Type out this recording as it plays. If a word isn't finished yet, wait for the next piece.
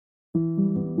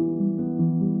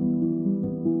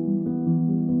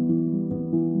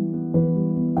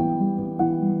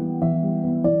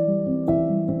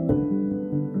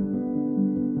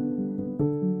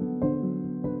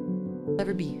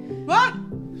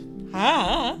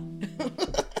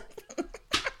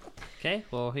Okay,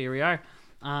 well, here we are.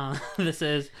 This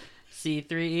is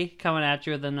C3 coming at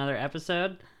you with another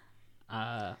episode.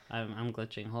 I'm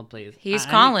glitching. Hold, please. He's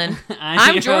Colin.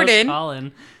 I'm your Jordyn. host,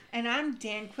 Colin. And I'm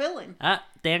Dan Quillen.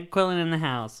 Dan Quillen in the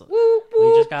house. Whoop, whoop,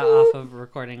 We just got whoop. off of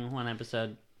recording one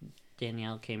episode.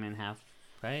 Danielle came in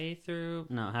halfway through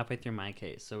my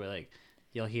case. So we're like,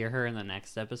 you'll hear her in the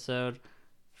next episode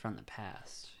from the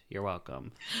past. You're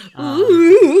welcome. Time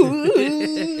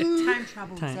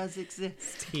travel does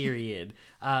exist. Period.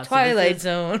 Twilight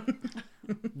Zone.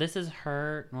 This is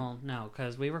her. Well, no,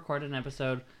 because we recorded an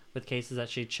episode with cases that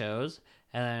she chose,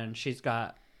 and then she's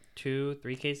got 3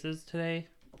 cases today.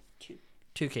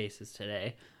 Two cases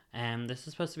today, and this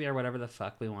is supposed to be our whatever the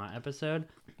fuck we want episode.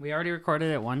 We already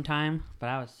recorded it one time, but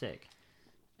I was sick,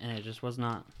 and it just was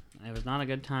not. It was not a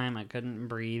good time. I couldn't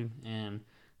breathe, and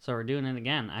so we're doing it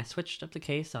again. I switched up the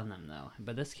case on them though,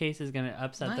 but this case is gonna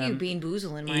upset Why are them you bean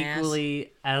boozling my ass?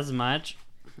 equally as much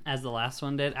as the last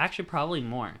one did. Actually, probably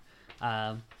more.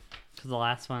 Because the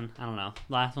last one, I don't know.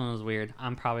 The last one was weird.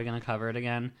 I'm probably going to cover it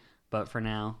again. But for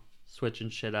now, switching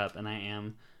shit up. And I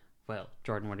am... Well,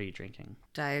 Jordyn, what are you drinking?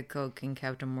 Diet Coke and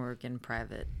Captain Morgan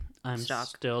private I'm stock.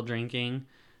 still drinking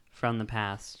from the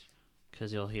past.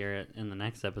 Because you'll hear it in the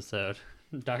next episode.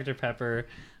 Dr. Pepper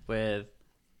with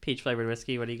peach-flavored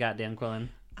whiskey. What do you got, Dan Quillen?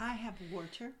 I have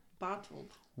water bottled.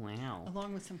 Wow.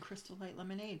 Along with some Crystal Light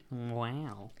lemonade.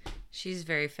 Wow. She's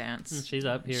very fancy. She's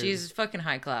up here. She's fucking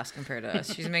high class compared to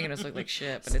us. She's making us look like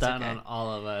shit, but it's Stunning okay. on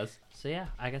all of us. So yeah,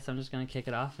 I guess I'm just going to kick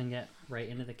it off and get right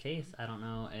into the case. I don't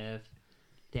know if...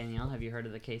 Danielle, have you heard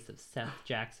of the case of Seth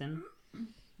Jackson?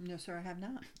 No, sir, I have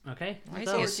not. Okay. Why is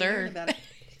so- he a sir? About it.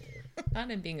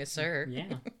 Not him being a sir. Yeah.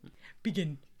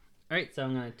 Begin. All right, so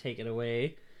I'm going to take it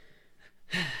away.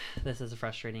 This is a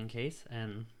frustrating case,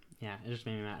 and yeah, it just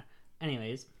made me mad.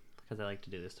 Anyways, because I like to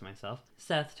do this to myself.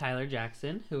 Seth Tyler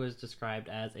Jackson, who was described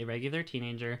as a regular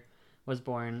teenager, was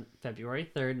born February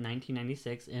 3rd,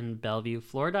 1996 in Bellevue,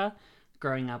 Florida,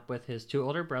 growing up with his 2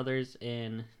 older brothers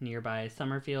in nearby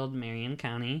Summerfield, Marion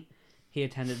County. He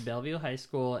attended Bellevue High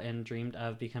School and dreamed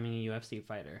of becoming a UFC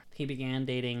fighter. He began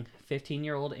dating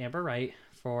 15-year-old Amber Wright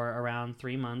for around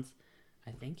 3 months.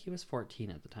 I think he was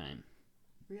 14 at the time.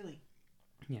 Really?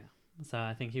 Yeah. So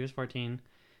I think he was 14.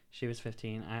 She was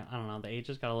 15. I don't know. The age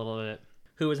just got a little bit...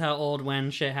 Who was how old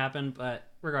when shit happened, but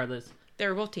regardless. They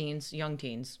were both teens, young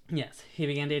teens. Yes. He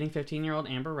began dating 15-year-old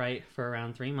Amber Wright for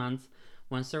around 3 months.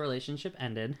 Once their relationship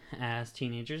ended, as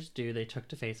teenagers do, they took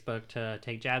to Facebook to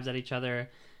take jabs at each other.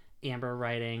 Amber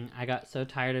writing, "I got so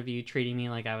tired of you treating me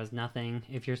like I was nothing.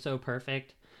 If you're so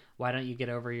perfect, why don't you get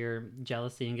over your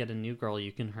jealousy and get a new girl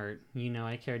you can hurt? You know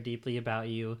I care deeply about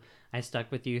you. I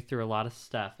stuck with you through a lot of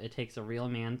stuff. It takes a real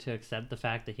man to accept the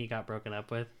fact that he got broken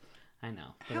up with." I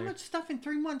know. How much stuff in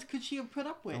 3 months could she have put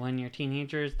up with? When you're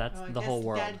teenagers, that's I the guess whole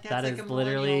world. that's That like is a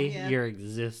literally millennial, yeah. your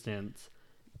existence.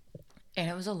 And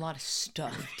it was a lot of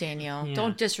stuff, Danielle. Yeah.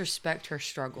 Don't disrespect her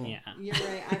struggle. Yeah. You're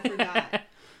right, I forgot.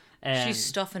 And She's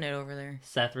stuffing it over there.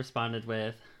 Seth responded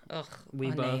with, Ugh, we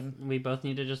a name. both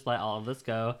need to just let all of this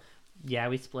go. Yeah,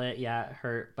 we split. Yeah, it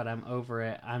hurt, but I'm over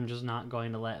it. I'm just not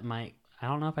going to let Mike... I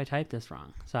don't know if I typed this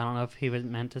wrong. So I don't know if he was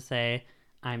meant to say,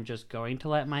 I'm just going to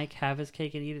let Mike have his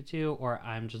cake and eat it too, or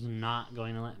I'm just not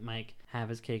going to let Mike have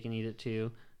his cake and eat it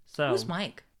too. So Who's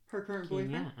Mike? Her current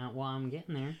boyfriend? Yeah, well, I'm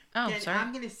getting there. Oh, Then sorry.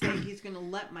 I'm going to say he's going to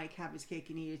let Mike have his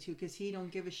cake and eat it too, because he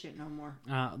don't give a shit no more.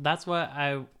 That's what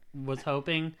I was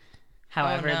hoping.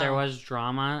 However, no. there was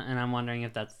drama, and I'm wondering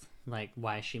if that's like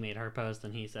why she made her post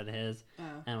and he said his, Oh.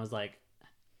 and was like,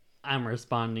 I'm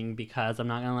responding because I'm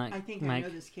not gonna let I think Mike. I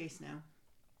know this case now.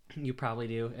 You probably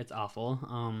do. It's awful.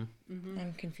 I'm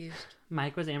confused.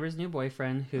 Mike was Amber's new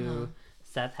boyfriend, who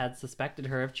Seth had suspected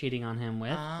her of cheating on him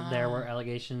with. There were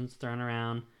allegations thrown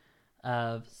around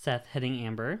of Seth hitting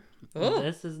Amber. Oh.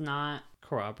 This is not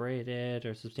corroborated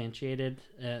or substantiated.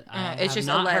 I it's have just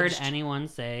not alleged. heard anyone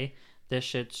say this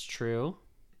shit's true.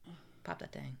 Pop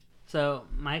that thing. So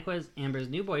Mike was Amber's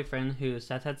new boyfriend, who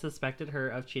Seth had suspected her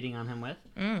of cheating on him with.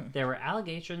 There were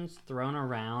allegations thrown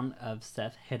around of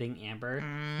Seth hitting Amber.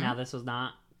 Now, this was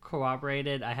not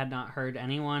corroborated. I had not heard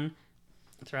anyone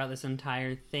throughout this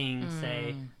entire thing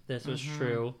say this was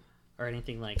true or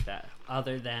anything like that,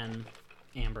 other than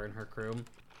Amber and her crew.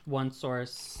 One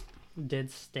source did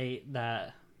state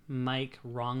that Mike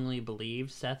wrongly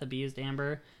believed Seth abused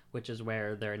Amber, which is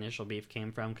where their initial beef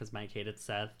came from, because Mike hated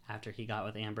Seth after he got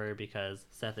with Amber because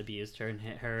Seth abused her and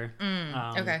hit her.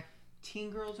 Okay. Teen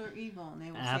girls are evil, and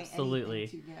they will Absolutely.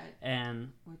 say anything to get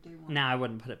And what they want. now I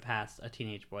wouldn't put it past a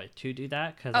teenage boy to do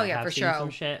that, because Oh, I yeah, have for seen sure. some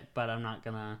shit, but I'm not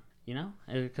gonna,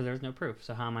 because there's no proof.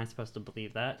 So how am I supposed to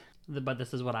believe that? but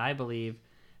this is what I believe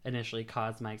initially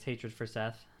caused Mike's hatred for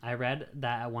Seth. I read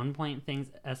that at one point things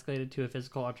escalated to a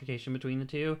physical altercation between the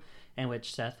two, in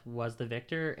which Seth was the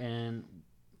victor, and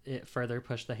it further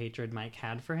pushed the hatred Mike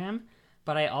had for him.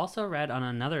 But I also read on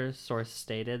another source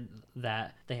stated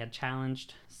that they had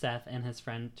challenged Seth and his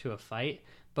friend to a fight,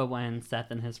 but when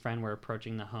Seth and his friend were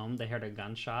approaching the home, they heard a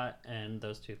gunshot and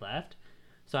those two left.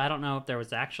 So I don't know if there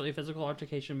was actually a physical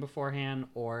altercation beforehand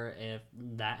or if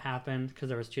that happened, because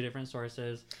there was two different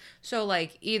sources. So,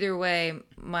 like, either way,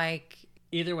 Mike...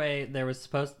 Either way, there was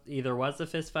either was a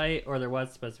fist fight or there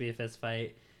was supposed to be a fist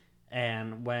fight.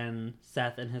 And when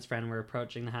Seth and his friend were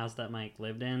approaching the house that Mike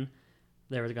lived in,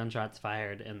 there was gunshots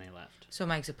fired and they left. So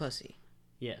Mike's a pussy.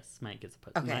 Yes, Mike is a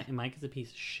pussy. Okay. Mike is a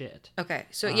piece of shit. Okay,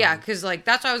 so yeah, because, like,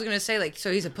 that's what I was going to say. Like,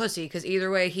 so he's a pussy, because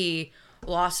either way, he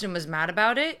lost and was mad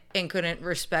about it and couldn't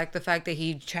respect the fact that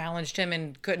he challenged him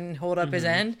and couldn't hold up his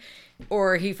end,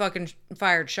 or he fucking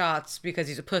fired shots because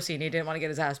he's a pussy and he didn't want to get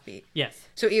his ass beat. Yes.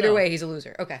 So either way, he's a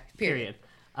loser. Okay, period.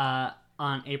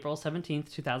 On April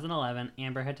 17th, 2011,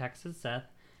 Amber had texted Seth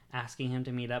asking him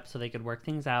to meet up so they could work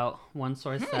things out. One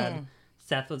source said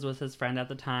Seth was with his friend at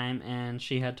the time and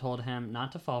she had told him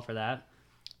not to fall for that.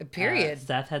 Period.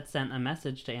 Seth had sent a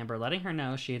message to Amber letting her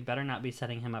know she had better not be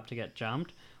setting him up to get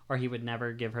jumped, or he would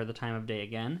never give her the time of day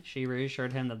again. She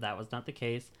reassured him that that was not the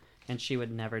case, and she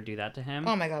would never do that to him.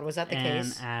 Oh my god, was that the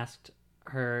case? And asked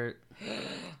her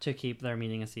to keep their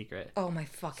meeting a secret. Oh my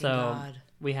fucking so god.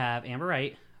 We have Amber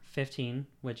Wright, 15,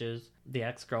 which is the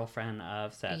ex-girlfriend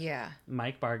of Seth. Yeah.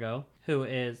 Mike Bargo, who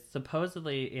is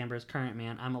supposedly Amber's current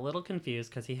man. I'm a little confused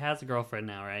because he has a girlfriend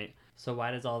now, right? So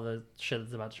why does all the shit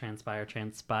that's about to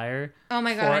transpire? Oh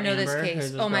my god, I know Amber, this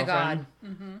case. Oh my god.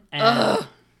 And Ugh.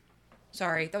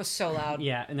 Sorry, that was so loud.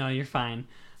 yeah, no, you're fine.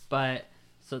 But,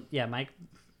 so, yeah, Mike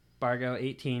Bargo,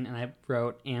 18, and I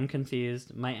wrote, am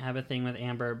confused, might have a thing with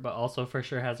Amber, but also for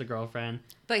sure has a girlfriend.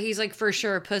 But he's, like, for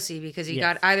sure a pussy because he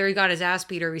Yes. either he got his ass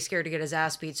beat or he's scared to get his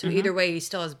ass beat. So either way, he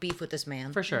still has beef with this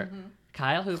man. For sure.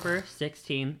 Kyle Hooper,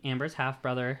 16, Amber's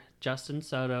half-brother, Justin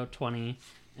Soto, 20,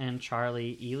 and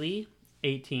Charlie Ely,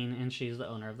 18, and she's the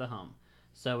owner of the home.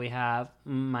 So we have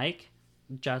Mike,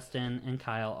 Justin, and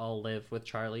Kyle all live with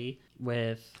Charlie.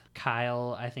 With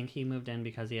Kyle, I think he moved in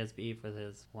because he has beef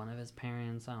with one of his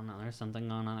parents. I don't know. There's something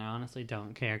going on. I honestly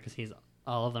don't care because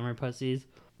all of them are pussies.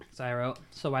 So I wrote,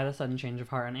 so why the sudden change of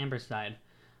heart on Amber's side?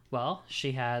 Well,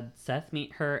 she had Seth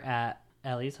meet her at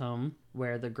Ellie's home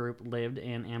where the group lived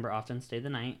and Amber often stayed the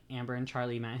night. Amber and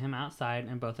Charlie met him outside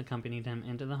and both accompanied him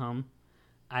into the home.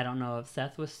 I don't know if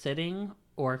Seth was sitting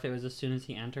or if it was as soon as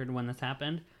he entered when this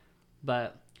happened,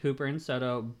 but Hooper and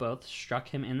Soto both struck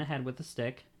him in the head with a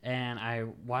stick, and I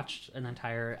watched an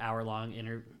entire hour-long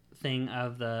thing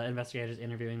of the investigators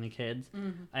interviewing the kids,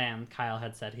 and Kyle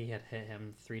had said he had hit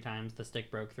him 3 times. The stick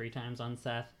broke 3 times on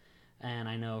Seth, and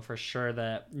I know for sure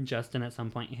that Justin at some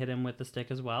point hit him with the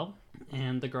stick as well.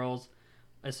 And the girls,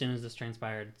 as soon as this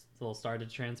started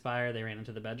to transpire, they ran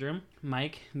into the bedroom.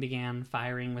 Mike began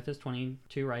firing with his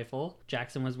 .22 rifle.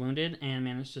 Jackson was wounded and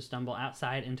managed to stumble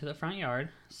outside into the front yard.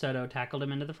 Soto tackled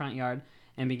him into the front yard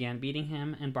and began beating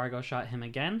him, and Bargo shot him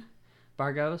again.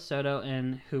 Bargo, Soto,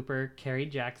 and Hooper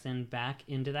carried Jackson back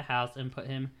into the house and put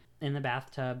him in the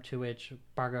bathtub, to which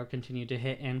Bargo continued to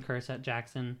hit and curse at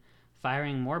Jackson,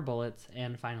 firing more bullets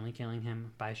and finally killing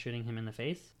him by shooting him in the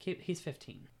face. He's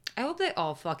 15. I hope they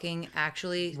all fucking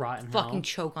actually Rot in fucking hell.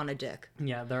 choke on a dick.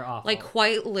 Yeah, they're awful. Like,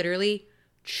 quite literally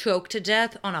choke to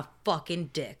death on a fucking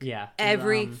dick. Yeah.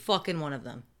 Every fucking one of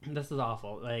them. This is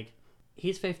awful. Like,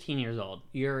 he's 15 years old.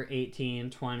 You're 18,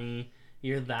 20.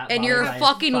 You're that And you're a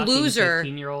fucking loser.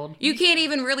 15-year-old. You can't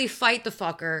even really fight the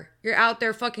fucker. You're out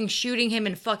there fucking shooting him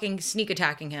and fucking sneak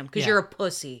attacking him because Yeah. you're a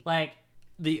pussy. Like,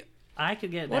 I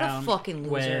could get What a down fucking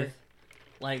loser. with,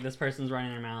 like, this person's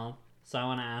running their mouth, so I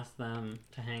want to ask them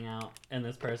to hang out, and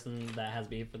this person that has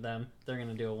beef with them, they're going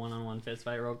to do a one-on-one fist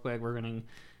fight real quick. We're going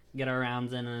to get our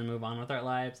rounds in and then move on with our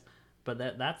lives. But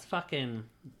that's fucking,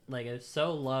 like, it's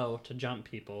so low to jump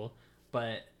people,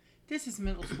 but... This is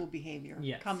middle school behavior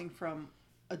coming from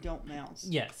adult males.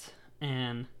 Yes,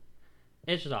 and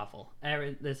it's just awful.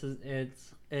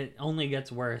 It only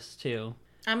gets worse, too.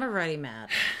 I'm already mad.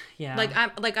 Yeah.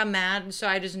 I'm mad, so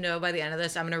I just know by the end of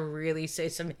this I'm gonna really say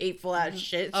some hateful ass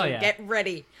shit. So get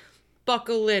ready.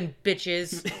 Buckle in,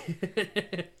 bitches.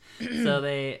 So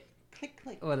they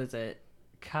Click. what is it?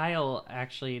 Kyle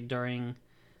actually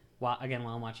while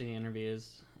I'm watching the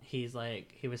interviews, he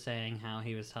was saying how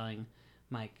he was telling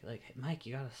Mike, like, hey, Mike,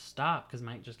 you gotta stop, because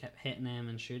Mike just kept hitting him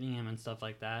and shooting him and stuff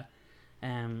like that.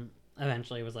 And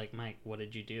eventually was like, Mike, what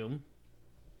did you do?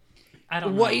 I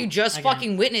don't know. What you just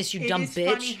fucking witnessed, you dumb It's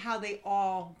bitch. funny how they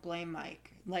all blame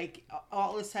Mike. Like,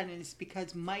 all of a sudden, it's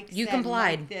because Mike You said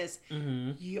complied. like this.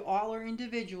 Mm-hmm. You all are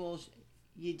individuals.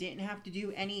 You didn't have to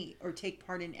do any or take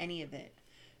part in any of it.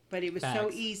 But it was so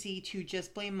Facts. easy to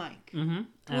just blame Mike.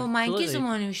 Mm-hmm. Well, Mike is the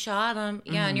one who shot him.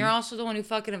 Yeah, and you're also the one who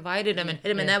fucking invited him and hit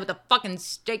him in the head with a fucking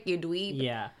stick, you dweeb.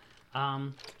 Yeah.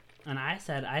 And I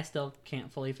said I still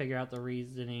can't fully figure out the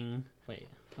reasoning. Wait.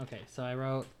 Okay, so I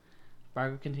wrote,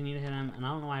 Bargo continued to hit him, and I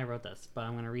don't know why I wrote this, but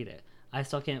I'm going to read it. I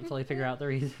still can't fully figure out the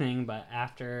reasoning, but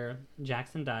after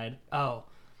Jackson died... Oh,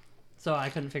 so I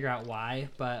couldn't figure out why,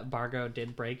 but Bargo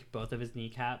did break both of his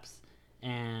kneecaps,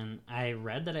 and I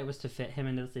read that it was to fit him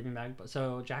into the sleeping bag.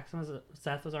 So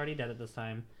Seth was already dead at this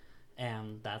time,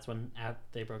 and that's when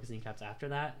they broke his kneecaps after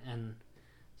that, and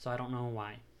so I don't know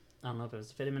why. I don't know if it was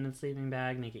to fit him in the sleeping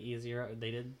bag, make it easier. They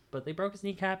did, but they broke his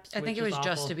kneecaps. I think it was awful.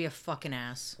 just to be a fucking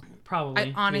ass. Probably.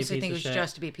 I honestly think it was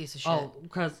just to be a piece of shit. Oh,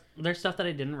 because there's stuff that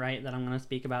I didn't write that I'm going to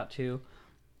speak about too.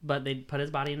 But they put his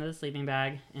body into the sleeping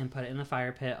bag and put it in the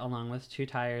fire pit along with 2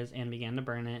 tires and began to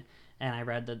burn it. And I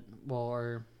read that,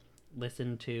 or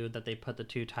listened to, that they put the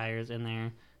 2 tires in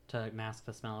there to mask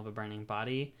the smell of a burning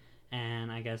body.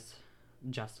 And I guess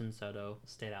Justin Soto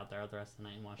stayed out there the rest of the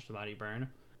night and watched the body burn.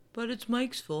 But it's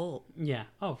Mike's fault. Yeah.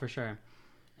 Oh, for sure.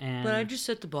 And But I just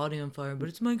set the body on fire, but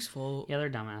it's Mike's fault. yeah, they're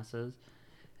dumbasses.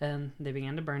 And they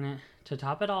began to burn it. To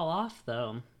top it all off,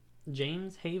 though,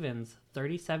 James Havens,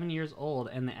 37 years old,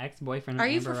 and the ex-boyfriend of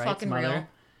Amber Wright's mother,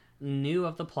 knew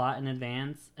of the plot in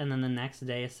advance, and then the next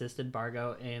day assisted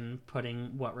Bargo in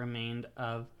putting what remained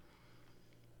of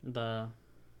the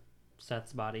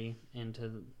Seth's body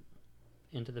into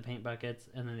the paint buckets,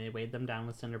 and then they weighed them down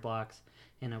with cinder blocks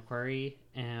in a quarry,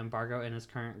 and Bargo and his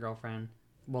current girlfriend,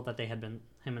 him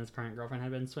and his current girlfriend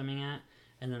had been swimming at,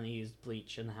 and then they used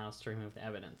bleach in the house to remove the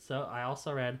evidence. So I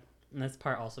also read, and this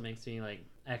part also makes me like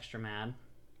extra mad,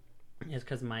 is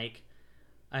because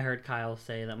I heard Kyle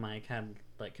say that Mike had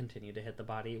like continued to hit the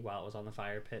body while it was on the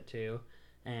fire pit too,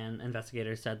 and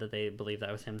investigators said that they believe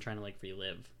that was him trying to like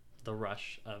relive the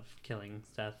rush of killing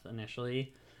Seth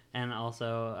initially. And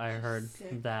also I heard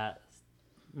that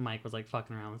Mike was like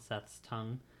fucking around with Seth's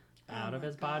tongue out of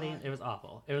his body. It was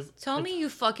awful. Tell me you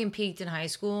fucking peaked in high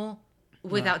school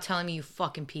without telling me you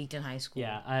fucking peaked in high school.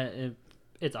 Yeah,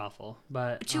 it's awful.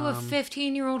 But to a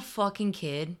 15-year-old fucking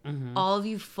kid, all of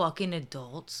you fucking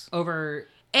adults, over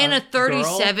and a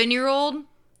 37-year-old.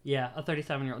 Yeah, a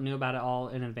 37-year-old knew about it all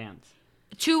in advance.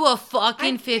 To a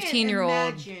fucking 15-year-old.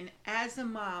 Imagine as a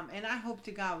mom, and I hope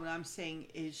to God what I'm saying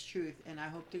is truth, and I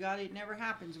hope to God it never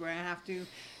happens where I have to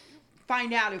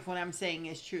find out if what I'm saying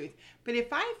is truth. But if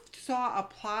I saw a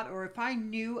plot, or if I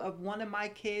knew of one of my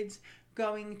kids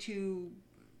going to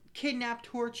kidnap,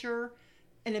 torture,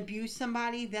 and abuse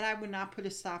somebody, then I would not put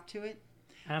a stop to it.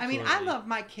 Absolutely. I mean, I love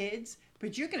my kids,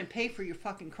 but you're going to pay for your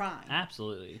fucking crime.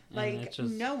 Absolutely. Like,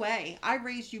 no way. I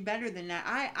raised you better than that.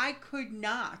 I could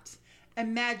not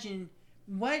imagine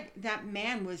what that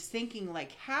man was thinking.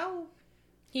 Like, how...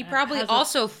 He probably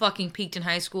also fucking peaked in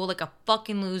high school like a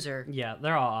fucking loser. Yeah,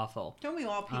 they're all awful. Don't we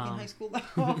all peak in high school,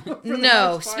 though?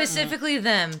 No, specifically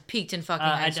them peaked in fucking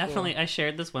high school. I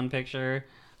shared this one picture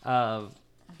of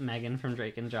Megan from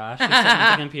Drake and Josh. She sent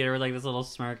me the computer with like this little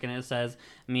smirk, and it says,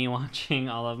 me watching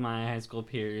all of my high school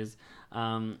peers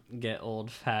get old,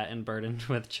 fat, and burdened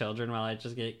with children while I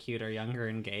just get cuter, younger,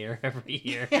 and gayer every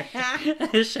year.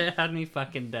 This shit had me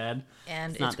fucking dead.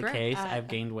 And it's not the correct. case. I've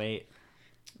gained weight.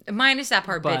 Minus that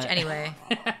part, bitch. Anyway.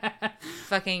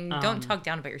 Fucking don't talk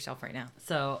down about yourself right now.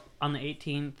 So, on the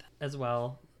 18th as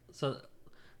well, so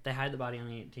they hide the body on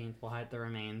the 18th, we'll hide the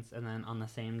remains, and then on the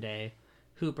same day,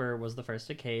 Hooper was the first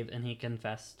to cave, and he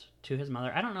confessed to his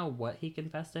mother. I don't know what he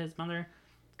confessed to his mother,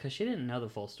 because she didn't know the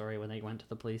full story when they went to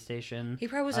the police station. He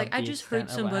probably was like, I just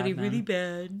hurt somebody really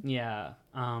bad. Yeah.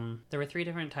 There were 3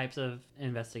 different types of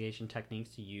investigation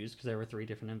techniques to use, because there were 3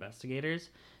 different investigators.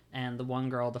 And the one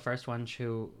girl, the first one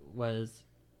who was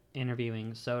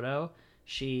interviewing Soto,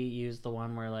 she used the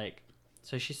one where, like...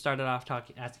 So she started off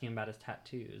asking him about his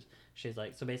tattoos. She's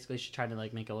like... So basically she tried to,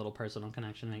 like, make a little personal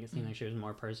connection, make it seem like she was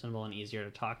more personable and easier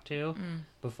to talk to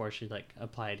before she, like,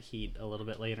 applied heat a little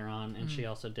bit later on. And she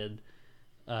also did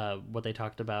what they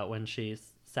talked about when she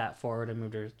sat forward and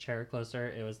moved her chair closer.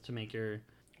 It was to make her...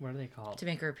 What are they called? To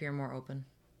make her appear more open.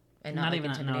 And not like,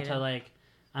 even intimidated. No, to, like...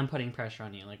 I'm putting pressure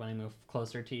on you. Like, when I move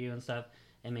closer to you and stuff,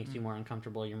 it makes you more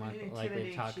uncomfortable. You're more likely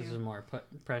to talk because there's more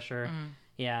pressure.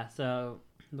 Yeah, so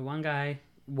the one guy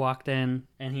walked in,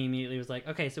 and he immediately was like,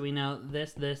 okay, so we know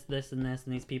this, this, this, and this,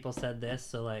 and these people said this.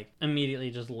 So, like,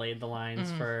 immediately just laid the lines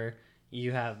for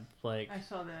you have, like... I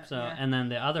saw that. So, yeah. and then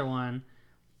the other one,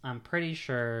 I'm pretty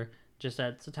sure, just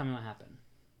said, so tell me what happened.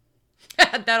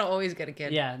 That'll always get a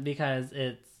kid. Yeah, because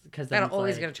that'll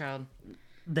always get a child.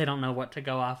 They don't know what to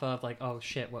go off of. Like, oh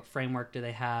shit, what framework do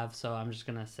they have? So I'm just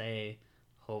gonna say,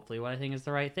 hopefully, what I think is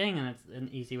the right thing, and it's an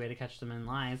easy way to catch them in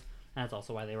lies. And that's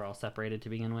also why they were all separated to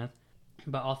begin with.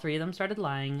 But all three of them started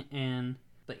lying,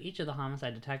 but each of the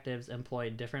homicide detectives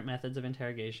employed different methods of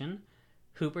interrogation.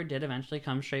 Hooper did eventually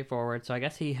come straight forward, so I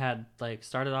guess he had like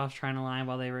started off trying to lie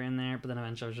while they were in there, but then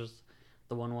eventually it was just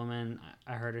the one woman.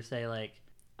 I heard her say, like,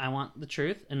 I want the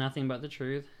truth and nothing but the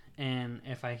truth, and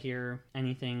if I hear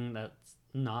anything that's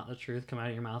not the truth come out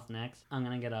of your mouth next, I'm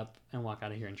gonna get up and walk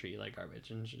out of here and treat you like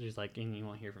garbage. And she's like, and you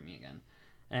won't hear from me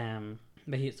again.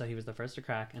 But he was the first to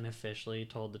crack and officially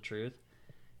told the truth.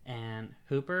 And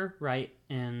Hooper, Wright,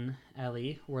 and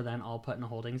Ellie were then all put in a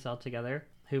holding cell together.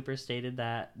 Hooper stated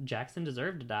that Jackson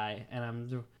deserved to die, and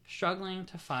I'm struggling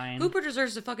to find... Hooper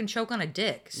deserves to fucking choke on a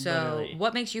dick, so literally.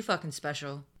 What makes you fucking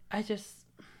special? It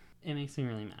makes me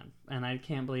really mad. And I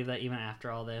can't believe that even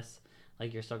after all this,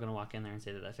 like, you're still going to walk in there and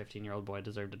say that 15-year-old boy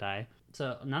deserved to die.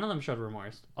 So none of them showed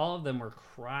remorse. All of them were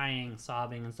crying,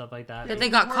 sobbing, and stuff like that. That they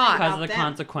got caught. Because of the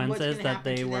consequences that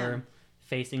they were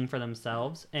facing for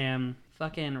themselves. And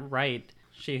fucking Wright,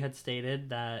 she had stated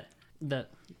that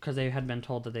because they had been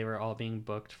told that they were all being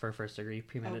booked for first-degree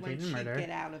premeditated murder.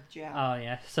 Get out of jail. Oh,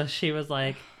 yeah. So she was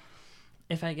like,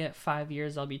 if I get 5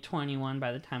 years, I'll be 21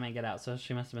 by the time I get out. So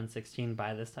she must have been 16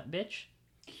 by this time. Bitch.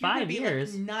 5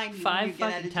 years. Like 90 5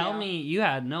 fucking tell me you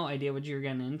had no idea what you were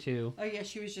getting into. Oh yeah,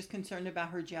 she was just concerned about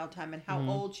her jail time and how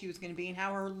old she was going to be and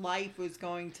how her life was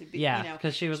going to be. Yeah,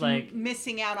 because she was like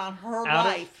missing out on her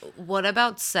life. What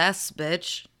about Seth's,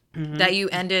 bitch? That you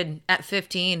ended at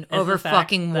 15 over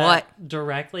fucking what?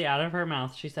 Directly out of her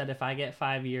mouth, she said, if I get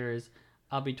 5 years,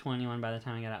 I'll be 21 by the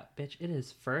time I get out. Bitch, it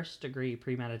is first degree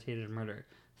premeditated murder.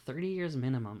 30 years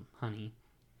minimum, honey.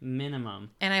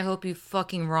 Minimum. And I hope you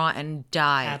fucking rot and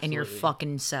die Absolutely. in your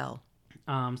fucking cell.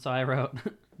 So I wrote,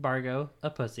 Bargo, a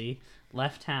pussy,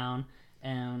 left town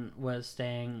and was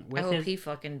staying with he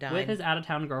fucking died. With his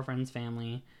out-of-town girlfriend's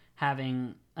family,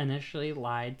 having initially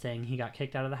lied, saying he got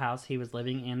kicked out of the house he was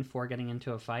living in for getting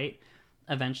into a fight,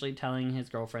 eventually telling his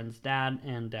girlfriend's dad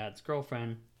and dad's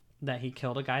girlfriend that he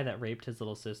killed a guy that raped his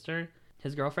little sister.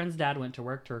 His girlfriend's dad went to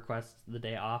work to request the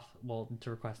day off, to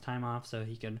request time off so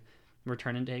he could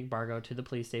return and take Bargo to the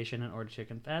police station in order to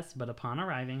confess, but upon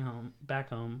arriving back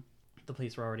home, the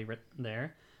police were already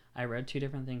there. I read two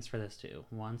different things for this too.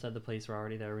 One said the police were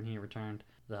already there when he returned.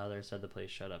 The other said the police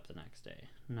showed up the next day.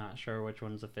 Not sure which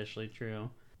one's officially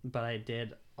true, but I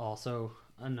did also,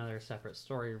 another separate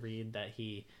story, read that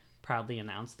he proudly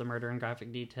announced the murder in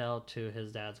graphic detail to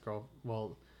his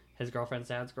his girlfriend's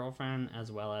dad's girlfriend,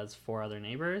 as well as 4 other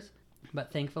neighbors.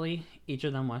 But thankfully, each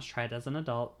of them was tried as an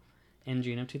adult. In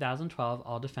June of 2012,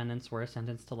 all defendants were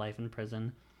sentenced to life in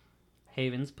prison.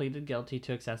 Havens pleaded guilty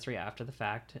to accessory after the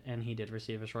fact, and he did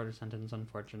receive a shorter sentence,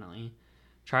 unfortunately.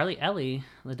 Charlie Ellie,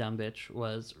 the dumb bitch,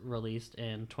 was released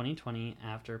in 2020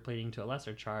 after pleading to a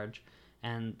lesser charge,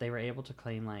 and they were able to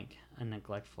claim, like, a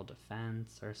neglectful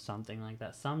defense or something like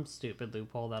that. Some stupid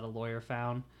loophole that a lawyer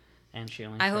found, and she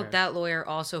only... I hope that lawyer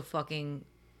also fucking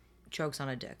chokes on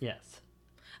a dick. Yes.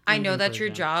 I know that's your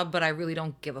job, but I really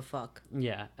don't give a fuck.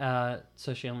 Yeah.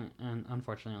 So she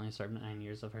unfortunately only served 9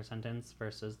 years of her sentence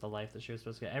versus the life that she was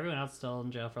supposed to get. Everyone else still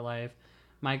in jail for life.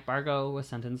 Mike Bargo was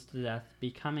sentenced to death,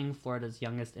 becoming Florida's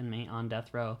youngest inmate on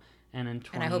death row. And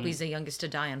I hope he's the youngest to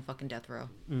die on fucking death row.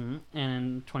 Mm-hmm. And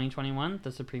in 2021,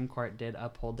 the Supreme Court did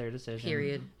uphold their decision.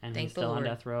 Period. And he's still on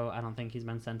death row. I don't think he's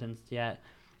been sentenced yet.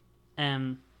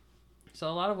 So a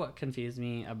lot of what confused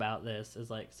me about this is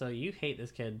like, so you hate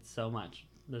this kid so much.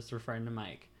 This referring to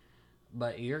Mike,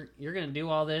 but you're gonna do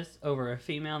all this over a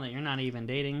female that you're not even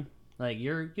dating. Like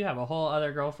you have a whole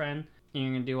other girlfriend, and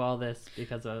you're gonna do all this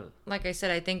because of. Like I said,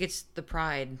 I think it's the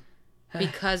pride,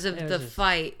 because of the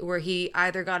fight where he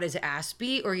either got his ass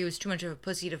beat or he was too much of a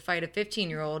pussy to fight a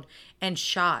 15-year-old and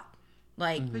shot.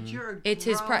 Like, but you're a it's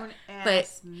his pride.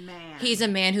 But man. He's a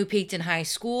man who peaked in high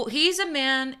school. He's a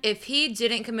man. If he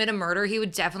didn't commit a murder, he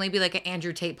would definitely be like an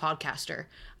Andrew Tate podcaster.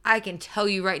 I can tell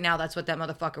you right now that's what that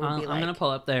motherfucker would be like. I'm going to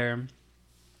pull up their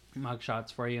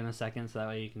mugshots for you in a second so that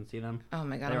way you can see them. Oh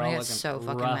my God, I'm going to get so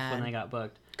fucking rough mad. When they got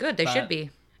booked. Good, they should be.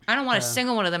 I don't want a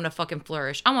single one of them to fucking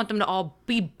flourish. I want them to all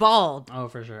be bald. Oh,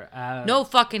 for sure. No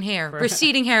fucking hair.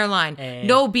 Receding hairline.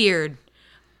 No beard.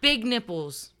 Big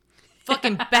nipples.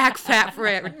 Fucking back fat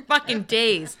for fucking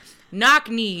days. Knock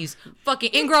knees.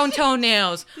 Fucking ingrown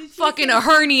toenails. Fucking a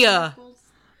hernia.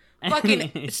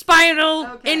 Fucking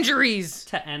spinal injuries.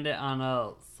 To end it on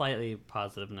a slightly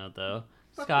positive note, though,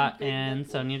 Scott and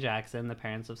Sonia Jackson, the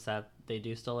parents of Seth, they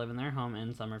do still live in their home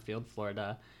in Summerfield,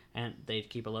 Florida. and they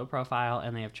keep a low profile,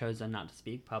 and they have chosen not to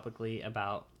speak publicly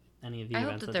about any of the I hope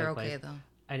events that that they're took place. okay, though.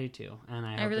 I do too, and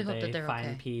I really hope hope that that they they're find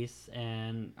okay. peace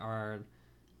and are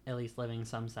at least living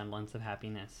some semblance of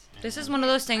happiness. This is And- one of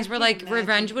those things where, can't like, imagine.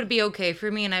 revenge would be okay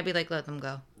for me, and I'd be like, let them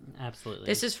go. Absolutely.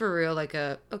 This is for real, like,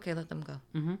 okay, let them go.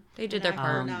 Mm-hmm. They did their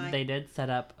And part. They did set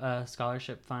up a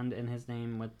scholarship fund in his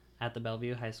name at the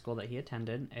Bellevue High School that he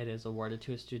attended. It is awarded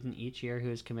to a student each year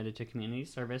who is committed to community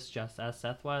service, just as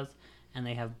Seth was, and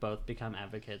they have both become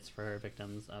advocates for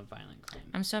victims of violent crime.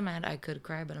 I'm so mad I could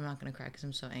cry, but I'm not going to cry because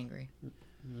I'm so angry.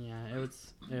 Yeah,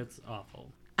 it's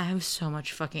awful. I have so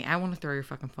much fucking... I want to throw your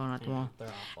fucking phone at the wall. They're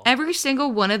awful. Every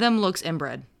single one of them looks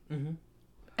inbred. Mm-hmm.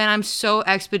 And I'm so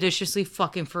expeditiously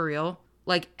fucking for real.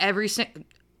 Like,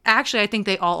 Actually, I think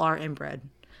they all are inbred.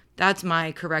 That's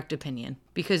my correct opinion.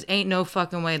 Because ain't no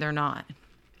fucking way they're not.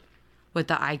 With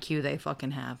the IQ they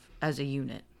fucking have as a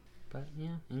unit. But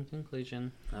yeah, in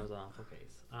conclusion, that was an awful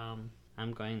case.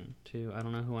 I'm going to... I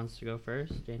don't know who wants to go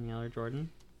first, Danielle or Jordyn.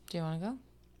 Do you want to go?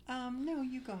 No,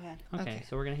 you go ahead. Okay,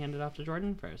 so we're going to hand it off to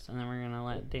Jordyn first, and then we're going to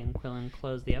let Dan Quillen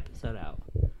close the episode out.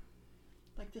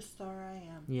 Like the star I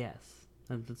am. Yes.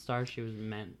 The star she was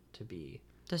meant to be.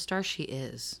 The star she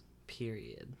is.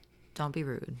 Period. Don't be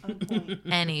rude. On point.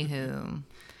 Anywho.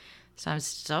 So I'm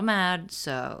so mad.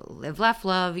 So live, laugh,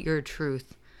 love your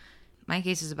truth. My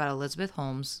case is about Elizabeth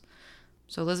Holmes.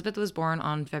 So Elizabeth was born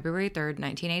on February 3rd,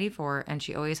 1984, and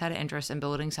she always had an interest in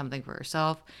building something for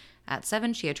herself. At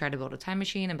 7, she had tried to build a time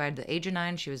machine, and by the age of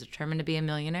 9, she was determined to be a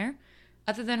millionaire.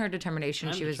 Other than her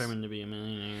determination, she was determined to be a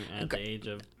millionaire at the age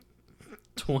of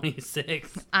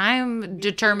 26. I'm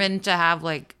determined to have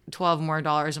like $12 more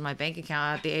in my bank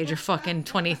account at the age of fucking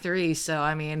 23. So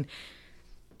I mean,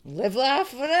 live,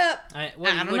 laugh, what up?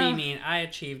 What do you mean? I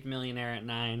achieved millionaire at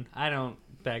 9. I don't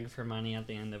beg for money at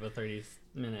the end of a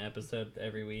 30-minute episode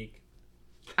every week.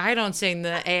 I don't sing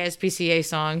the ASPCA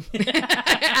song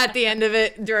at the end of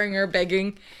it during her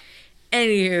begging.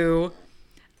 Anywho,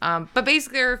 but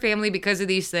basically her family, because of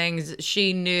these things,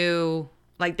 she knew,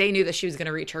 like they knew that she was going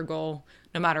to reach her goal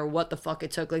no matter what the fuck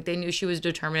it took. Like they knew she was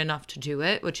determined enough to do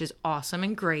it, which is awesome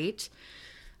and great.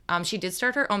 She did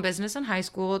start her own business in high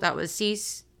school. That was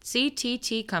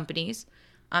CTT Companies.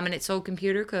 And it sold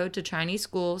computer code to Chinese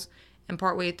schools. And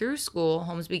partway through school,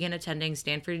 Holmes began attending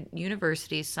Stanford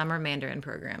University's summer Mandarin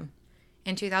program.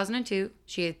 In 2002,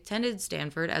 she attended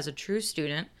Stanford as a true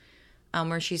student,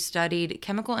 where she studied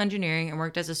chemical engineering and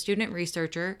worked as a student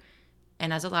researcher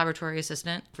and as a laboratory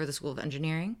assistant for the School of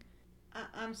Engineering.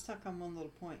 I'm stuck on one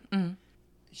little point. Mm-hmm.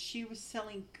 She was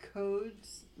selling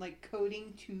codes, like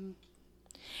coding to...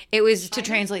 It was to China?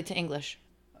 translate to English.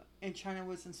 And China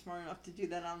wasn't smart enough to do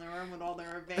that on their own with all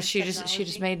their advanced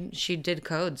She did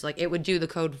codes. Like it would do the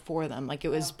code for them. Like it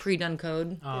was pre-done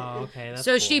code. Oh, okay. That's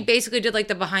So cool. she basically did like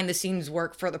the behind the scenes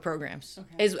work for the programs.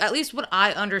 Okay. Is at least what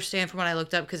I understand from what I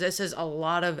looked up, because this is a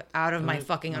lot of out of my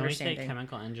fucking When we say understanding.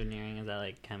 chemical engineering, is that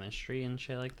like chemistry and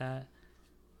shit like that?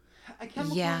 A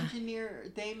chemical Yeah. engineer,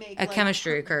 they make A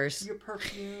chemistry occurs. Your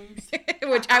perfumes.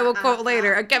 Which I will quote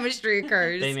later. A chemistry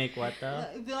occurs. They make what though?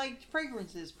 They're like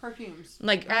fragrances, perfumes.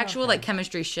 Like actual okay. like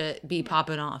chemistry shit be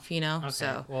popping off, you know? Okay,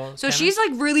 So well, so she's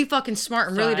like really fucking smart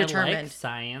and really I determined. like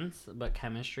science, but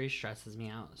chemistry stresses me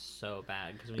out so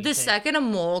bad. The second a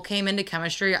mole came into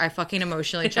chemistry, I fucking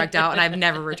emotionally checked out and I've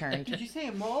never returned. Did you say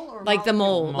a mole or Like the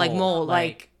molecule? mole, like mole,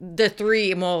 like the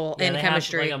three mole in they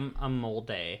chemistry. have like a mole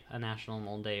day, a national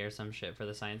mole day or some shit for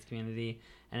the science community.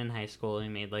 And in high school, we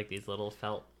made like these little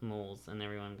felt moles, and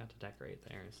everyone got to decorate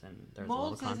theirs. And there was a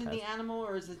Moles little as in contest. the animal,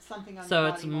 or is it something on So the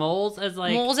it's body? moles as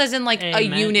like Moles as in like a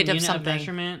unit of something.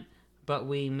 measurement, but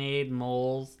we made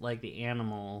moles like the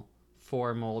animal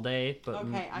for mole day. But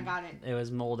Okay, I got it. it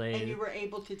was mole day. And you were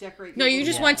able to decorate. No, your you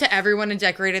just little went to moles. everyone and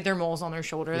decorated their moles on their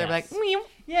shoulder. They're like, Yes. meow.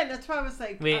 Yeah, that's why I was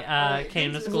like. We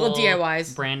came to this is- school. Little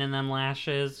DIYs. Brandon them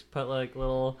lashes. Put like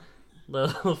little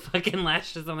fucking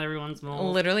lashes on everyone's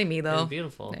moles. Literally me It though. was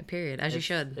beautiful. Yeah, period, as you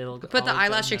should. It'll Put the always go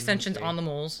eyelash in extensions history. on the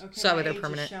moles, Okay, so that way my they're age is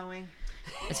permanent. showing.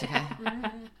 It's okay.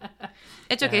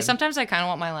 It's okay. Bad. Sometimes I kind of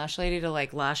want my lash lady to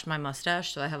like lash my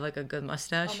mustache, so I have like a good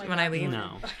mustache Oh my when I God, leave.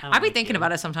 No, I be thinking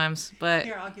about it sometimes, but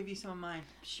Here, I'll give you some of mine.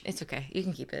 it's okay. You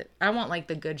can keep it. I want like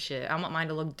the good shit. I want mine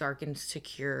to look dark and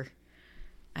secure.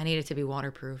 I need it to be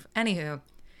waterproof. Anywho,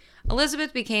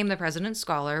 Elizabeth became the president's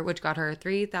scholar, which got her a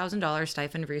 $3,000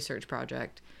 stipend research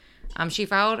project. She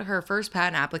filed her first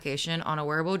patent application on a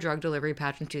wearable drug delivery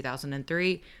patch in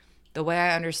 2003. The way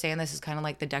I understand this is kind of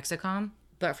like the Dexicom,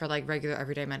 but for like regular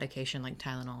everyday medication like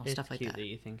Tylenol, It's stuff like cute that. that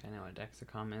you think I know what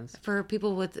Dexicom is. For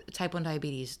people with type 1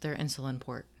 diabetes, their insulin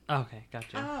port. Okay, gotcha.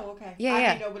 Oh, okay. Yeah, I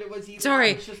yeah. didn't know what it was either.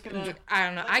 Sorry. I was just gonna, I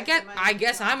don't know. like I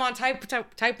guess I'm on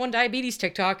type 1 diabetes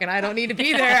TikTok, and I don't need to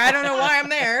be there. I don't know why I'm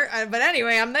there, but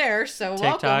anyway, I'm there. So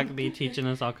TikTok welcome. be teaching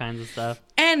us all kinds of stuff.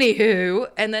 Anywho,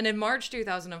 and then in March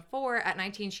 2004, at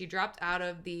 19, she dropped out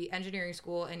of the engineering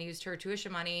school and used her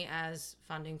tuition money as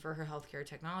funding for her healthcare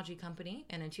technology company.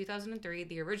 And in 2003,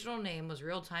 the original name was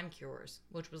Real Time Cures,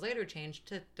 which was later changed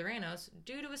to Theranos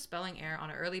due to a spelling error on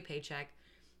an early paycheck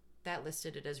that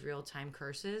listed it as Real Time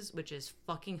Curses, which is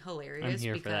fucking hilarious. I'm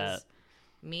here for that.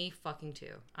 Me fucking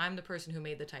too. I'm the person who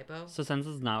made the typo. So since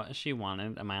it's not what she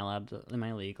wanted, am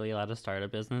I legally allowed to start a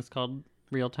business called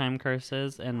Real Time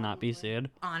Curses and not be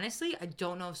sued? Honestly, I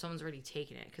don't know if someone's already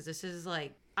taken it, because this is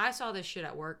like, I saw this shit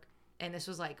at work, and this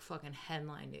was like fucking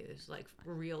headline news, like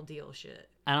real deal shit.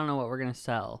 I don't know what we're gonna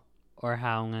sell or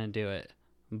how I'm gonna do it,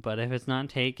 but if it's not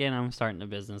taken, I'm starting a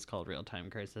business called Real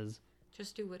Time Curses.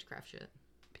 Just do witchcraft shit.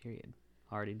 Period.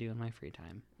 Already do in my free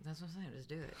time. That's what I'm saying. Just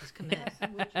do it. Just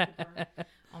commit.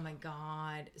 Oh my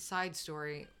god. Side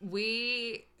story.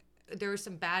 There was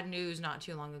some bad news not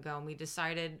too long ago, and we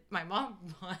decided, my mom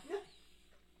bought,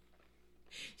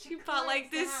 she bought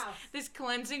like this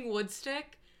cleansing wood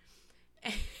stick,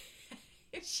 and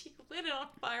she lit it on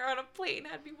fire on a plate and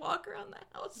had me walk around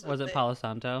the house. Was it Palo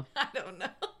Santo? I don't know.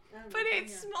 But it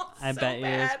smelled I so bet you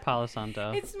bad. it's Palo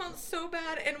Santo. It smelled so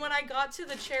bad, and when I got to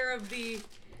the chair of the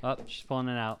Oh, she's pulling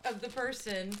it out.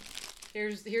 person,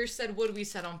 here's said wood we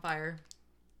set on fire.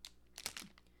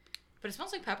 But it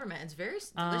smells like peppermint. It's very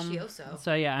delicioso.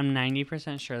 So yeah, I'm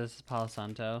 90% sure this is Palo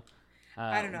Santo.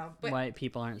 I don't know, but white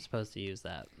people aren't supposed to use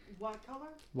that. What color?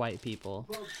 White people.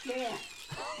 Well, yeah.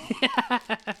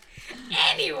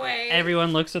 anyway,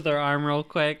 Everyone looks at their arm real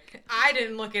quick. I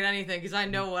didn't look at anything because I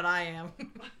know what I am.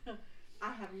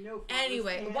 I have no.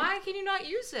 Anyway, why can you not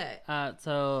use it?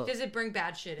 So Does it bring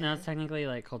bad shit in? no, it's technically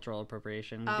like cultural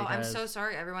appropriation. Oh, I'm because so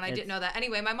sorry, everyone. I didn't know that.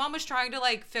 Anyway, my mom was trying to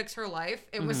like fix her life.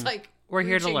 It was like, we're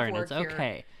here to reaching learn. for It's a cure.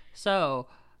 okay. So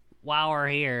while we're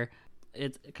here,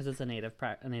 it's because it's a Native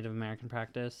American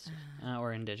practice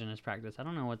or indigenous practice. I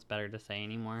don't know what's better to say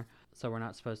anymore. So we're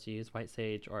not supposed to use white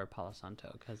sage or Palo Santo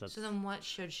because that's. So then, what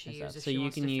should she use? If so she you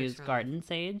wants can to use fix her garden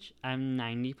sage. I'm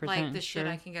 90% life? Like the sure.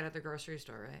 shit I can get at the grocery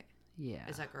store, right? Yeah.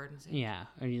 Is that garden sage? Yeah,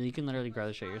 or you can literally grow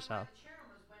the shit yourself.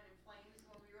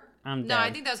 I'm dead. No,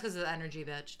 I think that's because of the energy,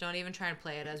 bitch. Don't even try and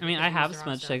play it as. I mean, because I it have was the wrong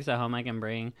smudge stuff. sticks at home I can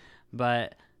bring,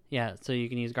 but yeah, so you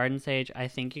can use garden sage. I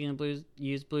think you can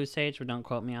use blue sage, but don't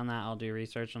quote me on that. I'll do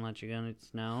research and let you guys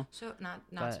know. So not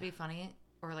to be funny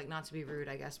or like not to be rude,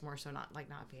 I guess more so not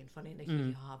being funny to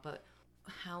hee haw, but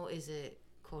how is it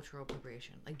cultural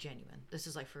appropriation? Like genuine. This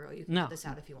is like for real. You can cut this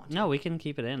out if you want to. No, we can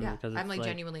keep it in Yeah, because I'm it's like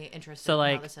genuinely interested So, in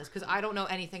like- how this is because I don't know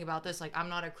anything about this. Like I'm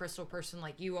not a crystal person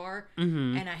like you are,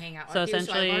 Mhm. and I hang out So with you, so I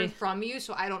essentially- learn from you.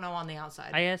 So I don't know on the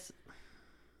outside. I guess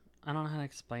I don't know how to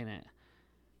explain it.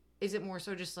 Is it more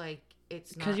so just like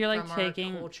it's not Because you're like from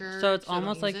taking, our culture, so it's don't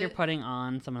almost like use you're it? putting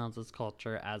on someone else's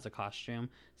culture as a costume,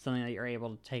 something that you're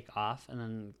able to take off, and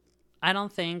then I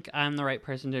don't think I'm the right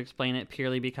person to explain it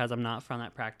purely because I'm not from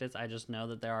that practice. I just know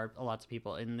that there are lots of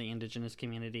people in the indigenous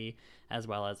community as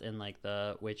well as in like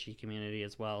the witchy community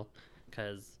as well.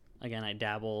 Because again, I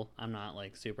dabble. I'm not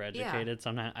like super educated.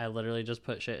 Sometimes I literally just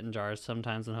put shit in jars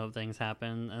sometimes and hope things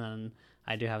happen. And then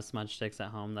I do have smudge sticks at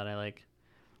home that I like,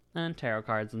 and tarot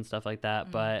cards and stuff like that.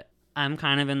 But I'm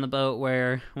kind of in the boat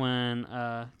where when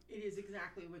It is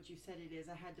exactly what you said it is.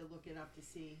 I had to look it up to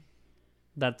see.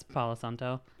 that's Palo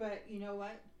Santo. But you know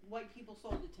what? White people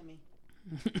sold it to me.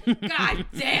 God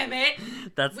damn it!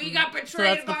 We got betrayed so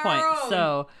that's by the point. our own.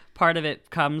 So part of it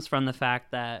comes from the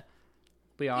fact that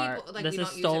we are People- like, this we is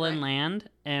don't use it, stolen right? land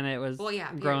and it was Well,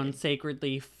 yeah, grown period.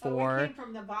 sacredly It for came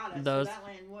from Nevada, those- so that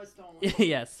land was stolen.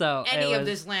 yes. So Any it of was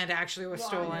this land actually was Well,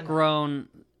 stolen. grown.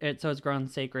 So it's grown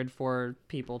sacred for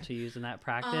people to use in that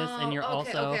practice, and you're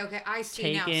also okay. I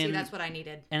see now. See, taken- that's what I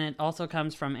needed. and it also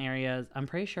comes from areas. I'm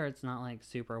pretty sure it's not like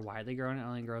super widely grown. It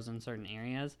only grows in certain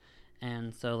areas,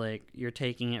 and so like you're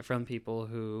taking it from people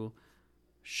who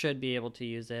should be able to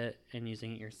use it and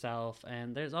using it yourself.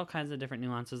 And there's all kinds of different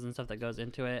nuances and stuff that goes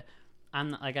into it.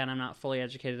 I'm not fully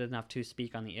educated enough to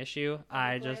speak on the issue.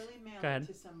 I would just gladly mail go ahead. it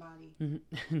to somebody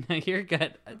No, you're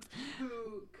good.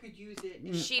 who could use it.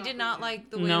 in She the did proper not way. like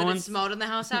the way No that it one's- smelled in the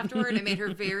house afterward. It made her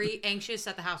very anxious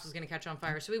that the house was going to catch on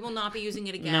fire. So we will not be using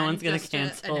it again. No one's gonna just to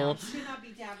cancel. announce. You should not be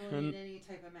dabbling in any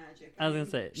type of magic. I was gonna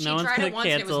say She no one's tried gonna it once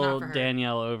and it was not cancel for her.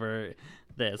 Danielle over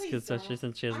this Please because don't.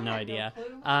 since she has I no had idea. clue.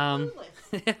 I'm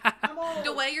clueless. I'm old.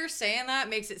 The way you're saying that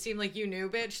makes it seem like you knew,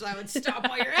 bitch. So I would stop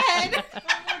while you're ahead. Oh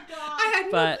my god. I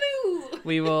had But- no clue.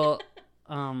 We will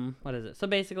what is it? So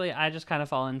basically I just kind of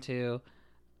fall into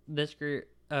this group.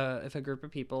 if a group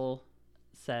of people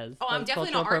says, Oh, I'm that's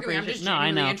definitely cultural not arguing. I'm appropriation- just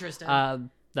genuinely interested.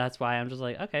 That's why I'm just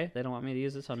like, okay, they don't want me to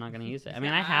use it, so I'm not going to use it. I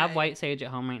mean, I have white sage at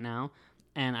home right now,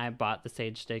 and I bought the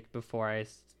sage stick before I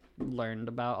learned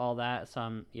about all that. So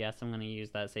I'm going to use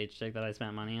that sage stick that I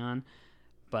spent money on,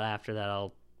 but after that,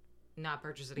 I'll not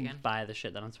purchase it again. Buy the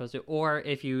shit that I'm supposed to. Or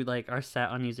if you like are set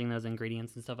on using those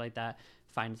ingredients and stuff like that,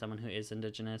 find someone who is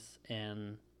indigenous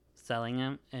and selling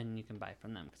them, and you can buy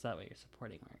from them because that way you're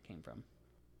supporting where it came from.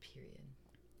 Period.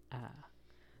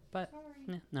 But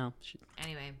no.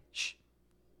 Anyway. Shh.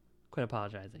 Quit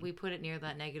apologizing. We put it near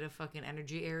that negative fucking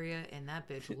energy area, and that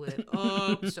bitch lit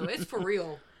up. So it's for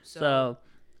real. So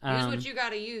use what you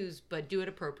gotta use, but do it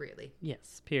appropriately.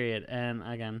 Yes, period. And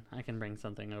again, I can bring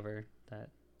something over that.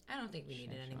 I don't think we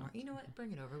need it anymore. You know what?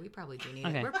 Bring it over. We probably do need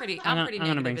Okay. it. I'm pretty I'm gonna bring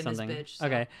negative in something. this bitch. So.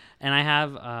 Okay. And I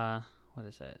have what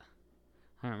is it?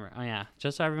 I don't remember. Oh yeah,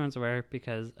 just so everyone's aware,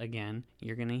 because again,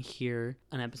 you're gonna hear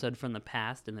an episode from the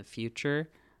past in the future.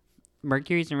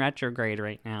 Mercury's in retrograde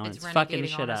right now. It's fucking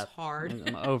shit up. Hard.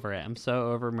 I'm over it. I'm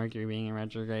so over Mercury being in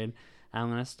retrograde. I'm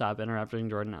gonna stop interrupting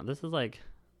Jordyn now. This is like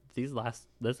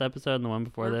this episode and the one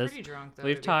before We're this. pretty drunk, though,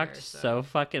 We've talked fair, so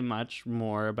fucking much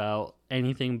more about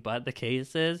anything but the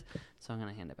cases. So I'm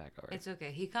gonna hand it back over. It's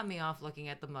okay. He cut me off looking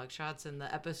at the mugshots in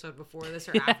the episode before this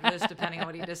or after this, depending on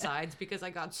what he decides, because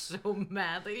I got so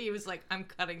mad. Like, he was like, "I'm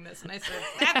cutting this," and I said,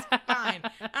 "That's fine.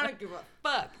 I don't give a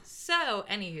fuck." So,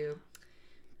 anywho.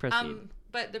 Proceed.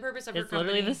 But the purpose of her it's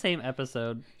company... literally the same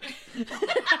episode. Is it?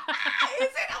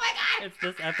 Oh my god! It's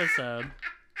this episode.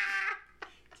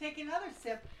 Take another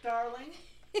sip, darling.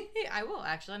 I will,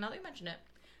 actually, now that you mention it.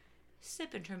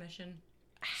 Sip intermission.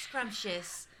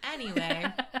 Scrumptious.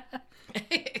 Anyway.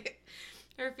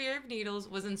 Her fear of needles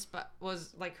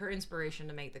was like her inspiration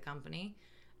to make the company.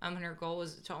 And her goal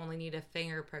was to only need a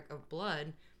finger prick of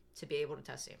blood to be able to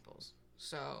test samples.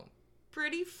 So...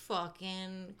 pretty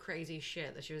fucking crazy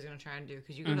shit that she was going to try and do,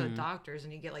 because you go to the doctors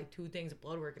and you get like 2 things of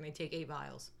blood work and they take 8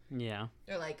 vials. Yeah.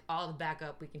 They're like, all the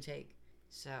backup we can take.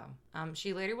 So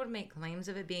she later would make claims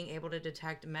of it being able to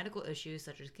detect medical issues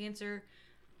such as cancer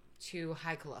to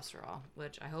high cholesterol,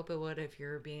 which I hope it would if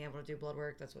you're being able to do blood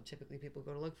work. That's what typically people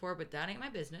go to look for, but that ain't my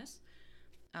business.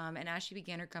 And as she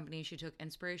began her company, she took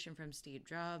inspiration from Steve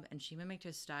Jobs, and she mimicked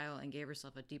his style and gave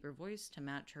herself a deeper voice to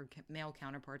match her male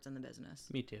counterparts in the business.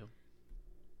 Me too.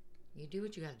 You do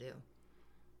what you gotta do.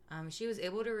 She was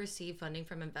able to receive funding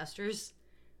from investors.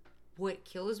 What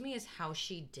kills me is how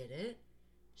she did it.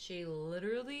 She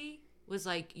literally was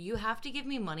like, "You have to give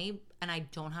me money, and I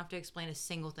don't have to explain a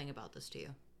single thing about this to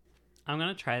you." I'm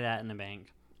gonna try that in the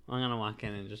bank. I'm gonna walk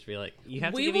in and just be like, "You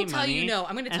have to We give will me tell money." you no.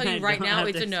 I'm gonna tell you I right don't now, have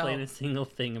it's to a no. explain a single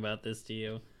thing about this to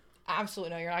you.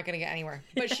 Absolutely no. You're not gonna get anywhere.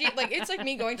 But she like, it's like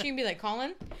me going to you and be like,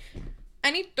 "Colin,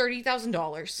 I need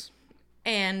 $30,000,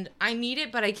 and I need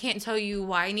it, but I can't tell you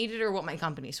why I need it or what my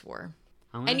company's for."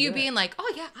 And you being like,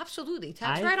 "Oh yeah, absolutely,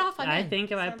 tax right off." I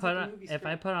think if I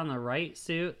put on the right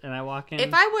suit and I walk in,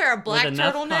 if I wear a black with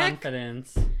enough turtleneck,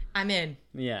 confidence, I'm in.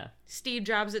 Yeah. Steve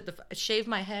Jobs at the shave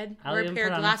my head, I'll wear a even pair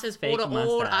put of on a glasses, fake hold an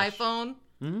old mustache. iPhone.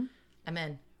 Mm-hmm. I'm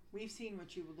in. We've seen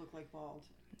what you would look like bald.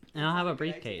 And I'll have a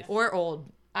briefcase. Or old.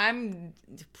 I'm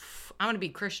gonna be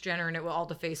Kris Jenner in it with all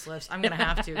the facelifts. I'm gonna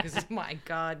have to, because my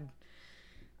God,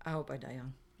 I hope I die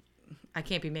young. I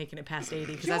can't be making it past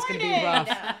 80 because that's gonna be rough.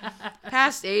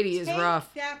 Past 80 is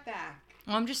rough. Take that back.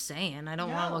 Well, I'm just saying, I don't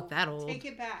want to look that old. Take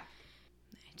it back.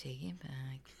 I take it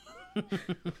back.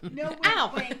 No,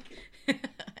 Ow. wink.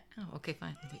 Oh, okay,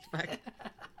 fine. I take it back.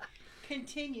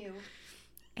 Continue.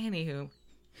 Anywho.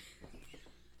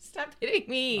 Stop hitting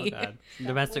me. Oh God,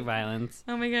 domestic violence.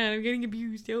 Oh my God, I'm getting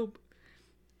abused. Help.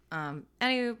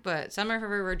 Anywho, but some of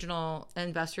her original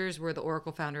investors were the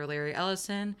Oracle founder Larry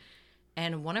Ellison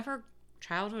and one of her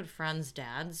childhood friends'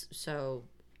 dads. So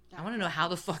I want to know how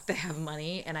the fuck they have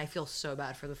money, and I feel so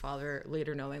bad for the father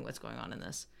later knowing what's going on in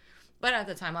this. But at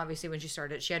the time, obviously, when she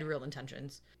started, she had real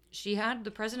intentions. She had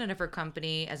the president of her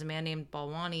company as a man named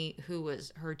Balwani, who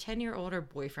was her 10-year older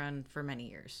boyfriend for many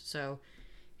years. So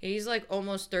he's like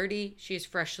almost 30. She's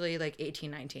freshly like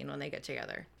 18, 19 when they get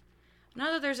together.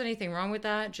 Not that there's anything wrong with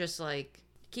that. Just like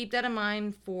keep that in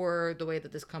mind for the way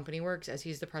that this company works, as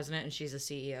he's the president and she's the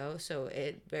CEO. So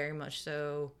it very much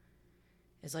so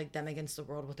is like them against the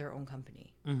world with their own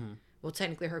company. Mm-hmm. Well,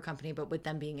 technically her company, but with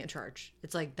them being in charge.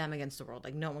 It's like them against the world.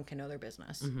 Like no one can know their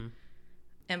business. Mm-hmm.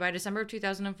 And by December of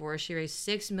 2004, she raised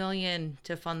 $6 million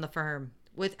to fund the firm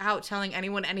without telling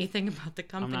anyone anything about the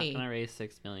company. I'm not gonna raise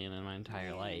 $6 million in my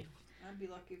entire life. I'd be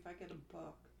lucky if I get a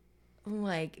book.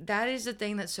 Like, that is the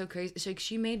thing that's so crazy. It's like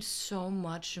she made so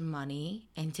much money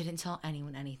and didn't tell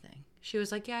anyone anything. She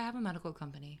was like, "Yeah, I have a medical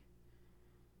company."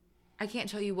 I can't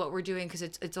tell you what we're doing because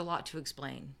it's a lot to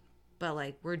explain. But,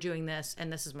 like, we're doing this,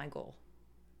 and this is my goal.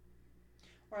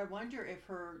 Or I wonder if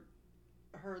her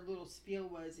little spiel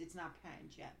was, it's not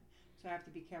patent yet. So I have to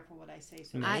be careful what I say.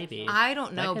 So Maybe. I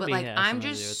don't know, but, like, I'm something to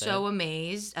do just with so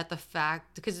amazed at the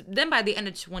fact, because then by the end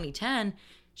of 2010,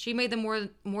 she made them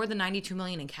more than $92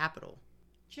 million in capital.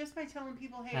 Just by telling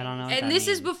people, hey. I don't know what And that this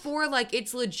is means. before, like,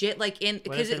 it's legit, like,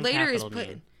 because it in later is capital put,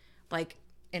 mean? like,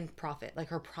 in profit. Like,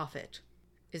 her profit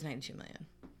is $92 million.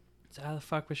 So how the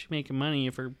fuck was she making money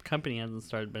if her company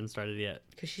hasn't been started yet?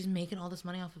 Because she's making all this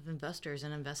money off of investors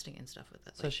and investing and stuff with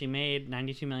it. So she made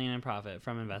 $92 million in profit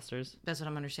from investors. That's what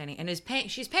I'm understanding. And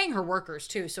she's paying her workers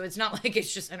too, so it's not like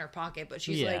it's just in her pocket, but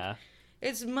she's like,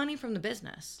 it's money from the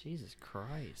business. Jesus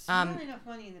Christ. Not enough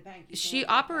money in the bank. She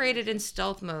operated in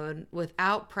stealth mode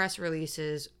without press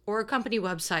releases or a company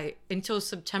website until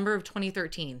September of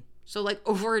 2013. So like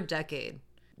over a decade.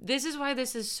 This is why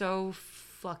this is so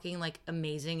fucking like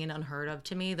amazing and unheard of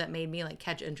to me, that made me like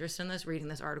catch interest in this reading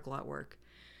this article at work.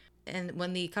 And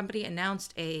when the company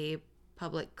announced a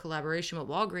public collaboration with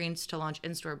Walgreens to launch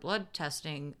in-store blood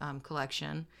testing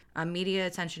collection, media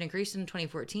attention increased in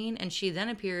 2014, and she then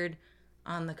appeared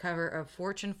on the cover of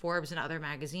Fortune, Forbes, and other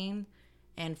magazine.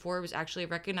 And Forbes actually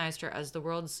recognized her as the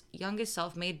world's youngest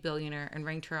self-made billionaire and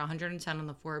ranked her 110 on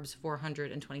the Forbes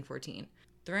 400 in 2014.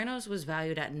 Theranos was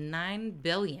valued at $9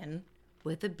 billion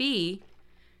with a B,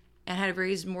 and had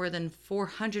raised more than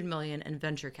 $400 million in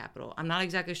venture capital. I'm not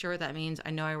exactly sure what that means. I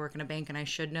know I work in a bank and I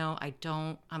should know. I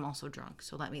don't. I'm also drunk,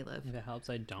 so let me live. If it helps,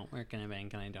 I don't work in a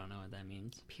bank and I don't know what that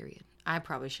means. Period. I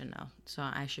probably should know, so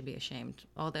I should be ashamed.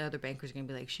 All the other bankers are going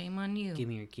to be like, shame on you. Give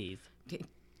me your keys.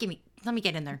 Let me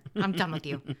get in there. I'm done with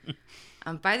you.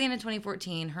 By the end of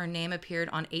 2014, her name appeared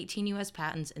on 18 U.S.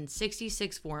 patents and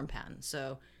 66 foreign patents.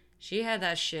 So she had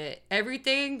that shit.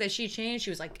 Everything that she changed,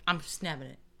 she was like, I'm snapping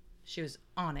it. She was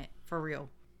on it, for real.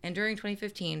 And during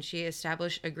 2015, she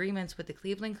established agreements with the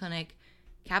Cleveland Clinic,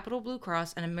 Capital Blue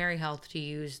Cross, and AmeriHealth to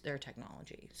use their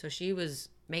technology. So she was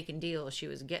making deals. She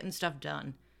was getting stuff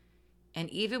done. And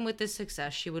even with this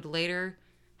success, she would later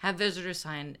have visitors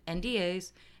sign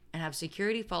NDAs and have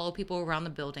security follow people around the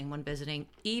building when visiting,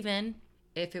 even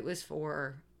if it was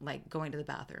for, like, going to the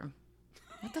bathroom.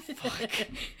 What the fuck?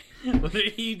 What are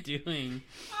you doing?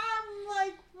 I'm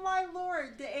like, my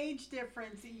lord, the age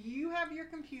difference. You have your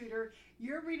computer,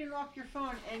 you're reading off your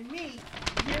phone, and me,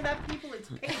 you're that people, it's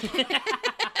paper.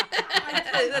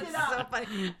 That's so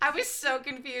funny. I was so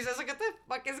confused. I was like, what the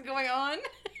fuck is going on?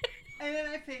 And then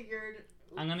I figured,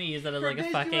 I'm gonna use that as for like a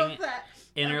visual fucking effect-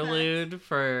 interlude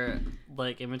for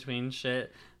like in between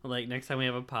shit. Like next time we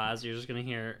have a pause, you're just gonna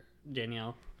hear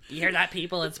Danielle. You hear that,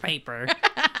 people? It's paper. Like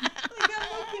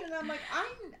I'm looking and I'm like, I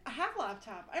have a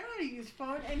laptop. I know how to use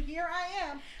phone, and here I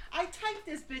am. I typed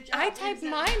this bitch up. I typed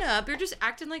mine up. You're just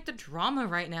acting like the drama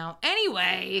right now.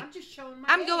 Anyway, I'm just showing my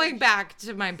I'm age. going back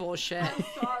to my bullshit. I'm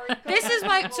sorry. This is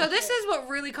what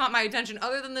really caught my attention,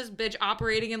 other than this bitch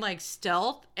operating in like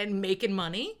stealth and making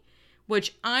money,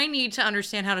 which I need to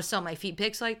understand how to sell my feet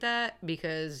pics like that,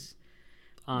 because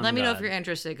let me know if you're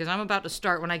interested, because I'm about to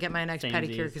start when I get my next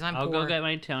pedicure, because I'm I'll poor. go get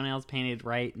my toenails painted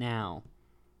right now.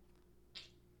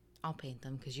 I'll paint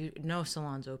them because no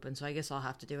salon's open, so I guess I'll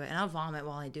have to do it, and I'll vomit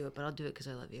while I do it, but I'll do it because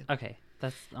I love you. Okay,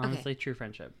 that's honestly true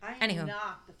friendship. I am Anywho.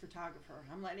 not the photographer.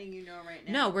 I'm letting you know right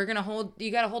now. No, we're gonna you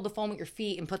gotta hold the phone with your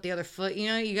feet and put the other foot. You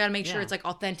know, you gotta make sure Yeah. it's like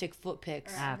authentic foot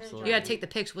pics. Absolutely. You gotta take the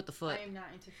pics with the foot. I am not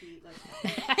into feet. Let's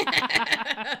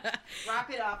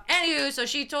wrap it up. Anywho, so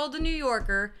she told the New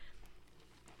Yorker,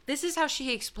 this is how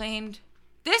she explained.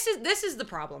 This is the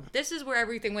problem. This is where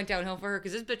everything went downhill for her,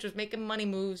 because this bitch was making money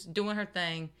moves, doing her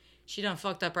thing. She done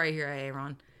fucked up right here,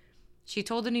 Aaron. She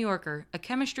told the New Yorker, a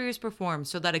chemistry is performed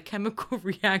so that a chemical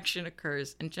reaction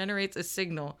occurs and generates a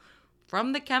signal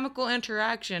from the chemical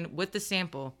interaction with the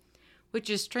sample, which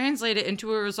is translated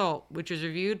into a result, which is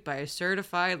reviewed by a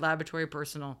certified laboratory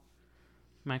personnel.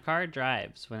 My car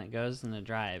drives when it goes in the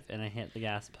drive, and I hit the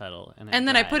gas pedal, and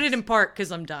then I put it drives. in park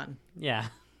because I'm done. Yeah.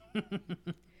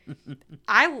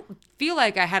 I feel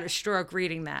like I had a stroke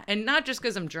reading that. And not just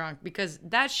because I'm drunk, because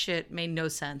that shit made no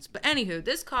sense. But anywho,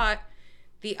 this caught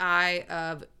the eye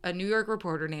of a New York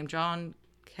reporter named John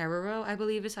Carrero, I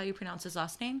believe is how you pronounce his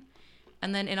last name.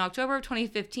 And then in October of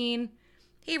 2015,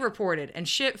 he reported, and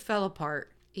shit fell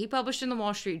apart. He published in the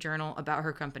Wall Street Journal about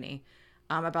her company,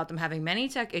 about them having many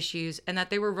tech issues, and that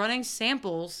they were running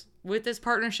samples with this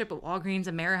partnership with Walgreens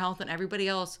and AmeriHealth and everybody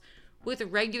else with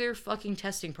regular fucking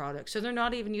testing products. So they're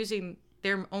not even using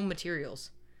their own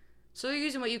materials. So they're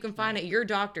using what you can find at your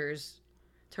doctor's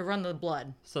to run the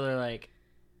blood. So they're like,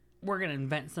 we're gonna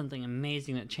invent something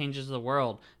amazing that changes the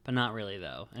world, but not really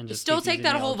though. And just still keep take using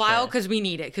that the whole old vial shit. because we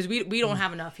need it, because we don't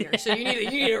have enough here. So you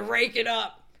need to rake it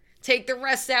up, take the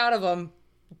rest out of them,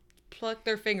 pluck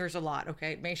their fingers a lot.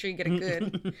 Okay, make sure you get it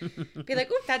good. Be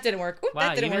like, oop, that didn't work. Oop, Wow, that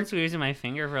didn't you've been work. squeezing my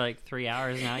finger for like 3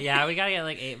 hours now. Yeah, we gotta get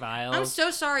like 8 vials. I'm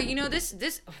so sorry. You know,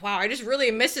 this. Wow, I just really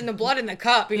am missing the blood in the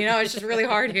cup. You know, it's just really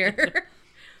hard here.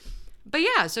 But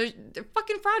yeah, so they're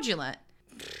fucking fraudulent.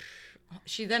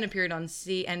 She then appeared on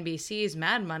CNBC's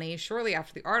Mad Money shortly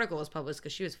after the article was published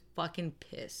because she was fucking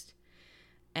pissed.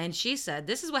 And she said,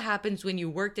 "This is what happens when you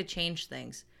work to change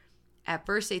things. At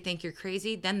first they think you're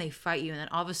crazy, then they fight you, and then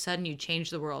all of a sudden you change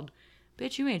the world.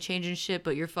 Bitch, you ain't changing shit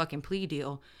but your fucking plea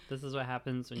deal." This is what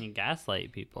happens when you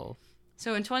gaslight people.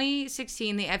 So in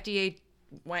 2016, the FDA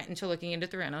went into looking into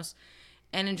Theranos,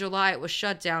 and in July it was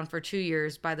shut down for 2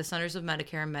 years by the Centers of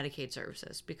Medicare and Medicaid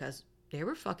Services because they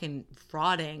were fucking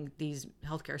frauding these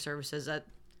healthcare services that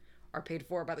are paid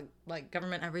for by the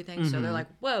government and everything. So they're like,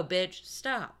 whoa, bitch,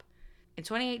 stop. In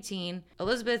 2018,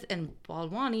 Elizabeth and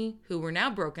Baldwani, who were now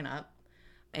broken up,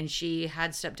 and she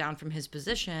had stepped down from his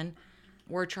position,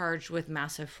 were charged with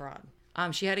massive fraud.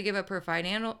 She had to give up her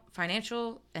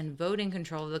financial and voting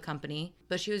control of the company,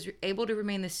 but she was able to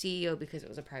remain the CEO because it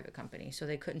was a private company, so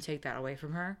they couldn't take that away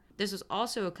from her. This was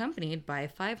also accompanied by a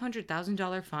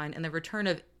 $500,000 fine and the return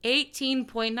of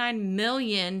 $18.9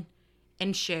 million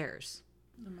in shares.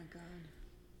 Oh my God.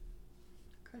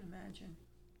 I couldn't imagine.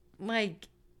 Like,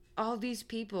 all these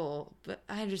people, but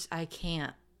I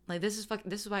can't. Like, this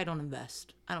is why I don't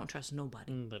invest. I don't trust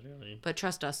nobody. Literally. But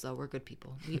trust us, though. We're good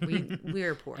people. We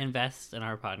are poor. Invest in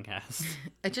our podcast.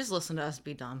 Just listen to us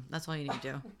be dumb. That's all you need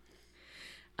to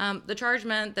do. The charge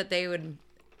meant that they would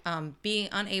be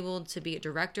unable to be a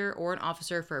director or an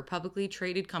officer for a publicly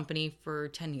traded company for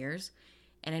 10 years.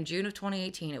 And in June of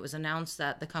 2018, it was announced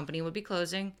that the company would be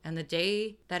closing. And the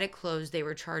day that it closed, they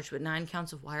were charged with 9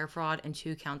 counts of wire fraud and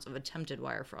 2 counts of attempted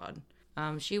wire fraud.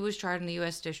 She was tried in the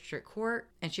U.S. District Court,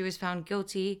 and she was found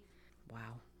guilty.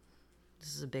 Wow.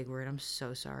 This is a big word. I'm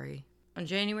so sorry. On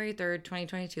January 3rd,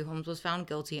 2022, Holmes was found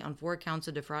guilty on 4 counts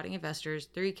of defrauding investors,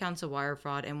 3 counts of wire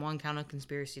fraud, and 1 count of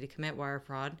conspiracy to commit wire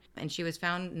fraud. And she was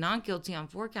found not guilty on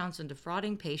 4 counts of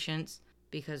defrauding patients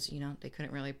because, they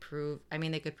couldn't really prove. I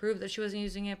mean, they could prove that she wasn't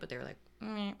using it, but they were like,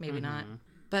 maybe not.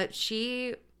 But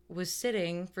she was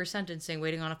sitting for sentencing,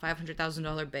 waiting on a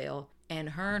 $500,000 bail. And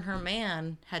her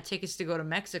man had tickets to go to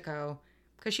Mexico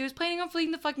because she was planning on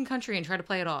fleeing the fucking country and try to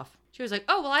play it off. She was like,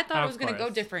 oh, well, I thought it was going to go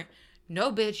different.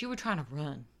 No, bitch, you were trying to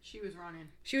run. She was running.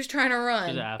 She was trying to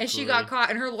run. And she got caught,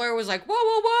 and her lawyer was like, whoa,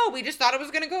 whoa, whoa. We just thought it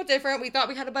was going to go different. We thought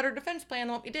we had a better defense plan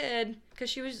than what we did. Because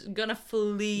she was going to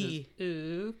flee.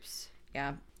 Oops.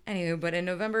 Yeah. Anywho, but in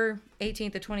November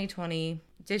 18th of 2020,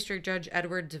 District Judge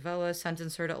Edward Davila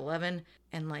sentenced her to 11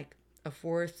 and a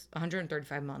fourth,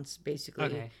 135 months,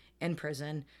 basically, in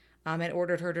prison. And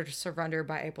ordered her to surrender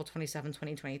by April 27,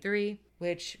 2023,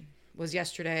 which was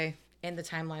yesterday in the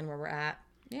timeline where we're at.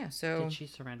 Yeah, so... Did she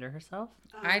surrender herself?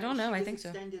 I don't know. I think so.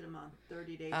 Extended a month,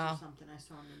 30 days or something. I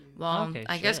saw on the news. Well,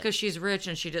 I guess because she's rich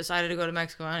and she decided to go to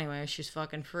Mexico anyway. She's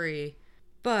fucking free.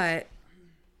 But...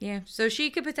 yeah, so she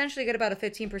could potentially get about a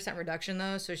 15% reduction,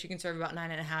 though, so she can serve about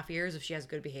 9.5 years if she has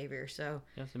good behavior, so...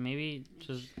 yeah, so maybe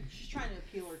just... she's trying to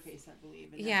appeal her case, I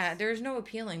believe. Yeah, there's no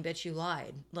appealing, bitch, you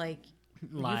lied.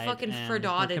 You fucking and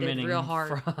frauded it real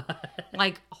hard.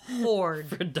 Horde.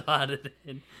 Frauded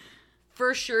it.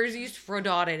 For sure, you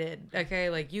frauded it,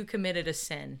 okay? You committed a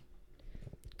sin.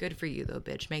 Good for you, though,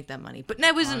 bitch. Make that money. But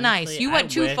that wasn't nice. You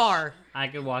went too far. I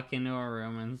could walk into a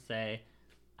room and say...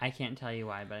 I can't tell you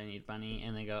why, but I need money.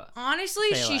 And they go,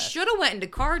 honestly, she should have went into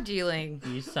car dealing.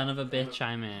 You son of a bitch,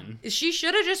 I'm in. She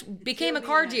should have just became a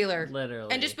car dealer.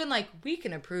 Literally. And just been like, we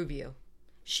can approve you.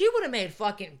 She would have made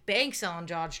fucking bank selling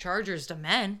Dodge Chargers to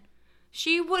men.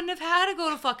 She wouldn't have had to go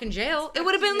to fucking jail. It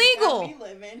would have been legal. It would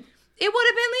have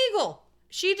been legal.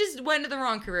 She just went to the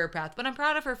wrong career path. But I'm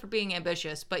proud of her for being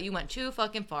ambitious. But you went too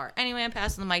fucking far. Anyway, I'm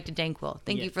passing the mic to Dan Quill.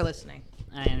 Thank you for listening.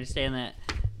 I understand that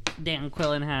Dan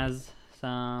Quillen has...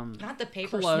 not the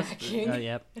paper smacking. Oh,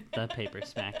 yep, the paper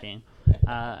smacking.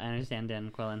 I understand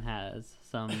Dan Quillen has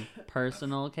some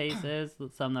personal cases,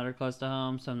 some that are close to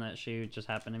home, some that she just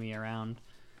happened to be around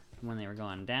when they were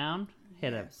going down.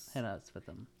 Hit us with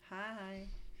them. Hi.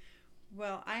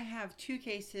 Well, I have 2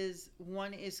 cases.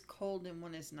 One is cold and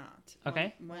one is not.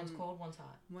 Okay. One's cold, one's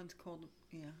hot. One's cold.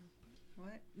 Yeah.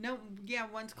 What? No. Yeah.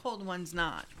 One's cold, one's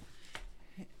not.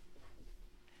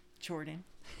 Jordyn.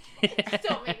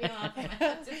 Don't make me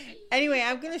laugh. Anyway,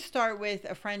 I'm going to start with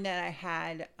a friend that I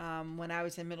had when I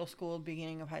was in middle school,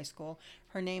 beginning of high school.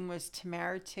 Her name was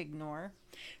Tamara Tignor.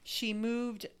 She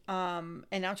moved, and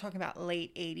I'm talking about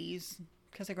late 80s,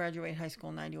 because I graduated high school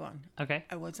in 91. Okay.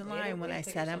 I wasn't lying when I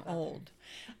said I'm old.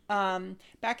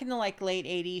 Back in the late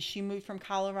 80s, she moved from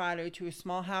Colorado to a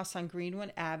small house on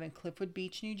Greenwood Ave in Cliffwood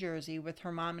Beach, New Jersey, with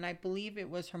her mom, and I believe it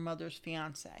was her mother's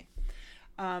fiance.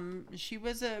 She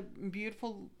was a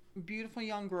beautiful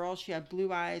young girl. She had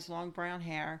blue eyes, long brown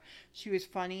hair. She was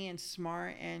funny and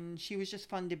smart, and she was just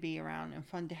fun to be around and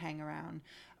fun to hang around.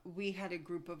 We had a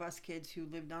group of us kids who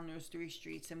lived on those 3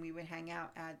 streets, and we would hang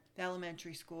out at the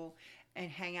elementary school and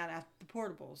hang out at the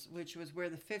portables, which was where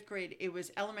the 5th grade, it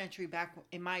was elementary back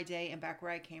in my day, and back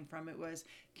where I came from, it was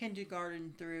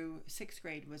kindergarten through 6th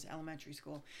grade was elementary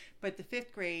school. But the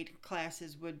 5th grade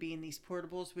classes would be in these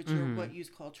portables, which are what you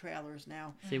call trailers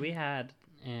now. See, we had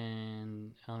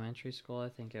in elementary school, I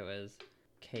think it was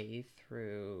K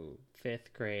through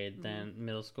 5th grade, then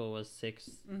middle school was 6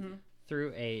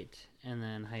 through 8, and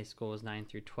then high school was 9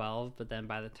 through 12. But then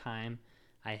by the time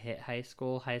I hit high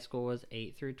school was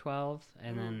 8 through 12,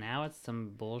 and then now it's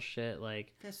some bullshit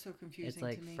like that's so confusing. It's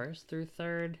like to me. 1st through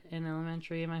 3rd in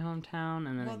elementary in my hometown,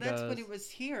 and then that's what it was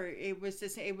here. It was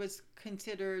this. It was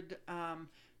considered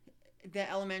the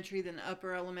elementary, then the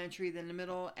upper elementary, then the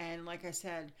middle, and like I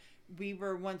said, we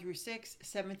were 1 through 6,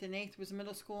 7th and 8th was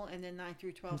middle school, and then 9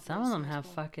 through 12. And some of them have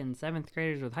fucking 7th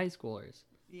graders with high schoolers.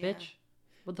 Yeah. Bitch.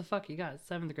 What the fuck you got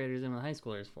 7th graders in with high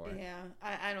schoolers for? Yeah,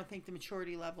 I don't think the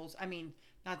maturity levels. I mean,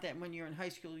 not that when you're in high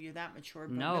school you're that mature.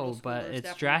 But no, but it's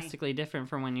definitely drastically different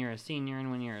from when you're a senior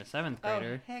and when you're a 7th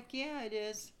grader. Oh, heck yeah, it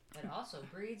is. It also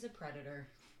breeds a predator.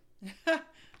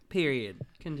 Period.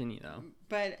 Continue though.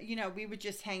 But we would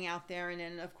just hang out there, and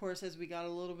then of course as we got a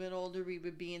little bit older, we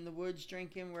would be in the woods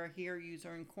drinking. We're here, you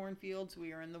are in cornfields.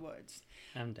 We are in the woods.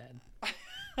 I'm dead.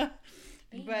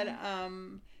 But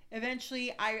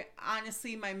eventually,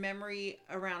 my memory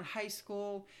around high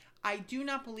school, I do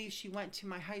not believe she went to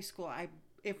my high school.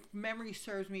 If memory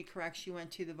serves me correct, she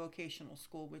went to the vocational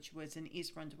school, which was in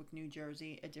East Brunswick, New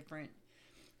Jersey, a different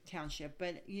township.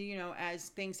 But as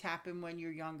things happen when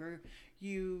you're younger,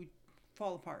 you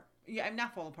fall apart. Yeah,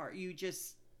 not fall apart. You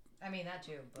just. I mean that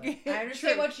too, but I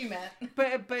understand what you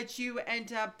meant. But you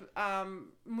end up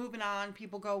moving on.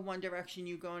 People go one direction,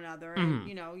 you go another. And,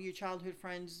 your childhood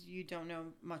friends you don't know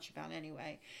much about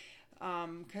anyway.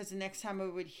 Because the next time I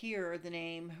would hear the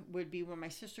name would be when my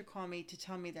sister called me to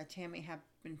tell me that Tammy had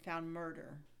been found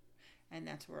murdered. And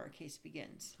that's where our case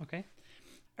begins. Okay.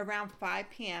 Around 5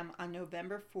 p.m. on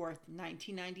November 4th,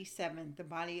 1997, the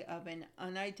body of an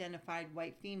unidentified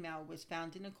white female was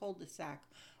found in a cul-de-sac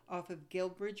off of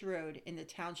Gilbridge Road in the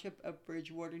township of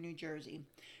Bridgewater, New Jersey.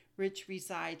 Rich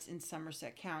resides in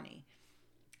Somerset County.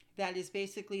 That is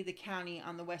basically the county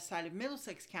on the west side of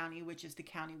Middlesex County, which is the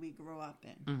county we grew up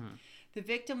in. Mm-hmm. The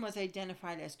victim was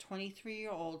identified as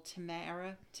 23-year-old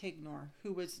Tamara Tignor,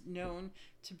 who was known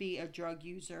to be a drug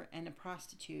user and a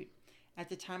prostitute. At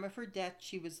the time of her death,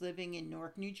 she was living in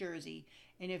Newark, New Jersey,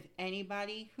 and if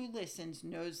anybody who listens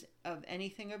knows of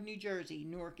anything of New Jersey,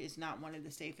 Newark is not one of the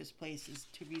safest places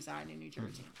to reside in New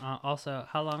Jersey. Also,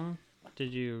 how long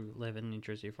did you live in New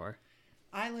Jersey for?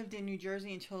 I lived in New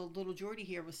Jersey until little Jordyn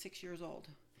here was 6 years old.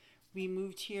 We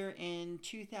moved here in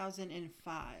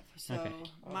 2005, so okay.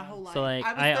 My whole life. So, like,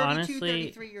 I was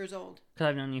 33 years old. Because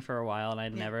I've known you for a while, and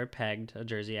I'd never pegged a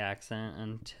Jersey accent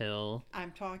until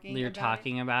you're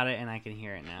talking about it, and I can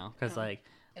hear it now. Because,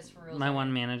 it's for real, my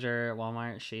one manager at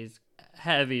Walmart, she's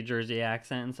heavy Jersey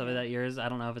accent and stuff like that. Yours, I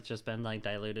don't know if it's just been,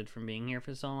 diluted from being here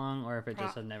for so long, or if it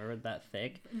just had never been that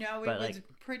thick. No, it was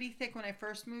pretty thick when I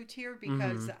first moved here,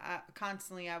 because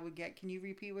constantly I would get, can you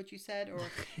repeat what you said? Or,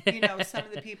 some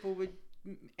of the people would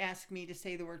ask me to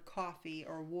say the word coffee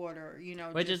or water,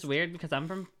 Which is weird, because I'm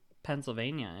from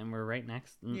Pennsylvania, and we're right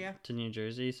next to New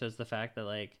Jersey, so it's the fact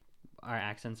that, our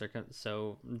accents are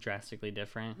so drastically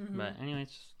different. Mm-hmm. But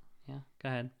anyways, yeah, go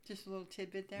ahead. Just a little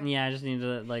tidbit there? Yeah, I just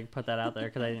needed to, put that out there,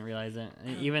 because I didn't realize it.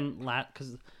 Even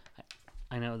because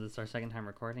I know this is our second time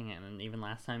recording it, and even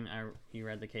last time you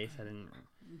read the case, I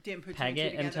didn't put peg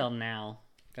it until now.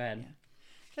 Go ahead. Yeah.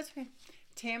 That's okay.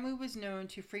 Tamu was known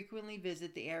to frequently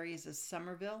visit the areas of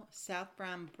Somerville, South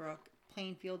Brown Brook,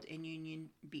 Plainfield, and Union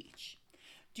Beach.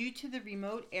 Due to the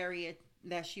remote area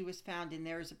that she was found in,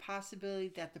 there is a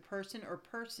possibility that the person or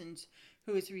persons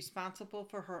who is responsible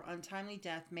for her untimely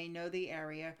death may know the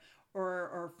area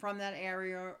or from that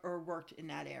area or worked in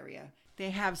that area.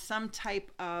 They have some type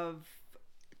of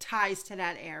ties to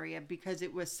that area because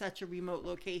it was such a remote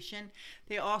location.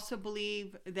 They also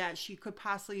believe that she could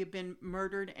possibly have been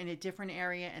murdered in a different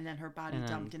area and then her body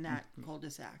dumped in that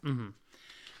cul-de-sac.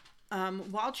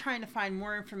 While trying to find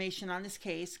more information on this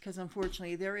case, because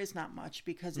unfortunately there is not much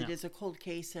because it is a cold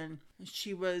case and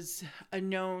she was a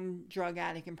known drug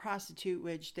addict and prostitute,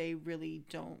 which they really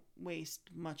don't waste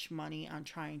much money on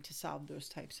trying to solve those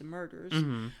types of murders.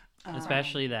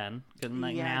 Especially then.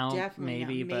 Like now,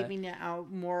 definitely maybe now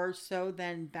more so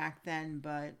than back then,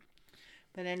 but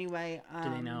anyway. Do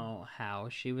they know how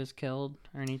she was killed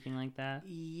or anything like that?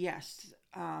 Yes,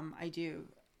 I do.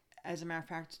 As a matter of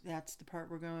fact, that's the part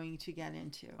we're going to get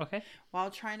into. Okay.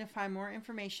 While trying to find more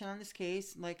information on this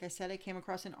case, like I said, I came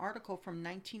across an article from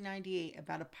 1998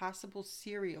 about a possible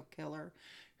serial killer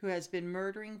who has been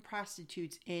murdering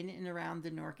prostitutes in and around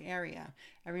the Newark area.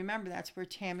 And remember, that's where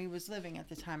Tammy was living at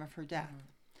the time of her death.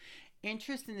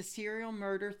 Interest in the serial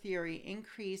murder theory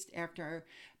increased after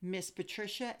Miss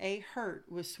Patricia A. Hurt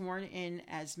was sworn in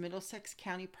as Middlesex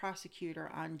County prosecutor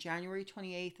on January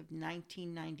 28th of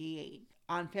 1998.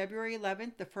 On February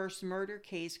 11th, the first murder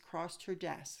case crossed her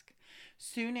desk.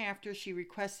 Soon after, she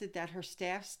requested that her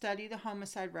staff study the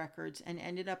homicide records and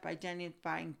ended up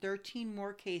identifying 13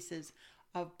 more cases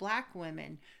of black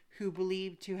women who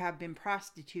believed to have been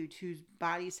prostitutes whose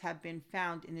bodies have been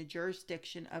found in the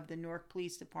jurisdiction of the Newark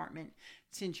Police Department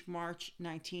since March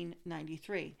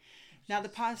 1993. Now, the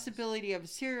possibility of a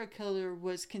serial killer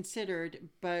was considered,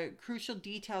 but crucial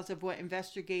details of what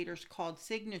investigators called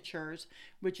signatures,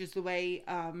 which is the way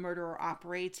a murderer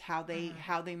operates, how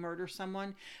they murder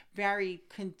someone, vary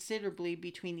considerably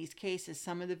between these cases.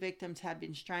 Some of the victims had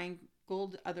been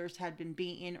strangled, others had been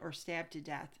beaten or stabbed to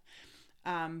death.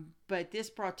 But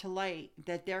this brought to light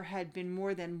that there had been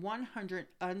more than 100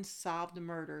 unsolved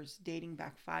murders dating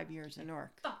back 5 years in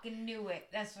Newark. Fucking knew it.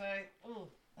 That's why. Oh,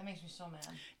 that makes me so mad.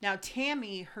 Now,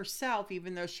 Tammy herself,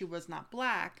 even though she was not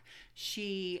black,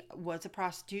 she was a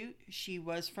prostitute. She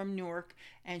was from Newark,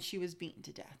 and she was beaten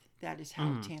to death. That is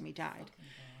how Tammy died.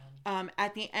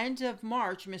 At the end of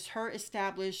March, Ms. Hurt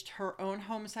established her own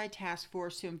homicide task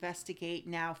force to investigate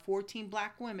now 14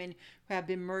 black women who have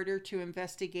been murdered to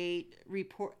investigate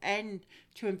reports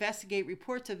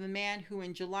of a man who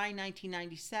in July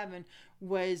 1997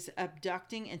 was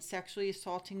abducting and sexually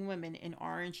assaulting women in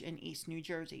Orange and East New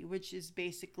Jersey, which is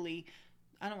basically,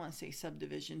 I don't want to say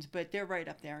subdivisions, but they're right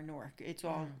up there in Newark. It's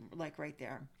all like right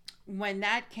there. When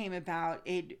that came about,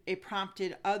 it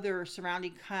prompted other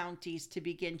surrounding counties to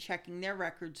begin checking their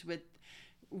records, with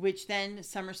which then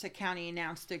Somerset County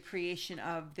announced the creation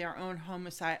of their own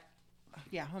homicide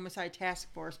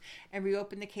task force and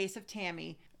reopened the case of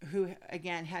Tammy, who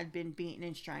again had been beaten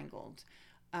and strangled,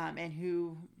 and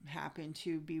who happened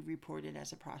to be reported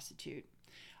as a prostitute.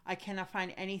 I cannot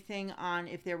find anything on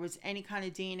if there was any kind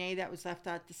of DNA that was left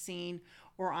at the scene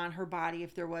or on her body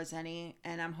if there was any.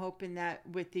 And I'm hoping that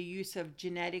with the use of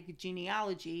genetic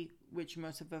genealogy, which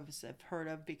most of us have heard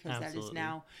of because that is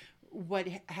now what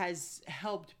has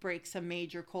helped break some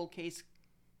major cold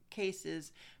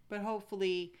cases. But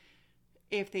hopefully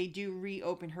if they do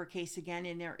reopen her case again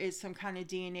and there is some kind of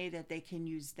DNA that they can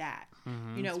use that.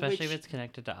 You know, especially if it's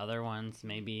connected to other ones,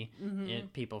 maybe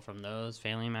people from those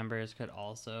family members could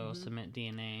also submit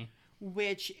DNA.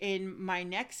 Which in my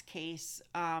next case,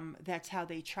 that's how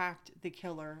they tracked the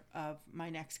killer of my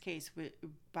next case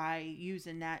by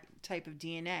using that type of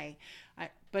DNA.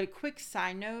 But a quick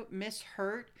side note, Miss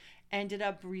Hurt ended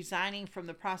up resigning from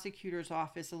the prosecutor's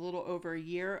office a little over a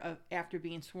year after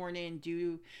being sworn in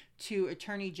due to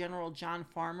Attorney General John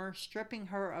Farmer stripping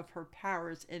her of her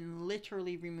powers and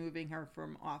literally removing her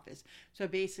from office. So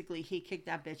basically, he kicked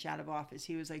that bitch out of office.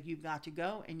 He was like, you've got to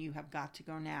go, and you have got to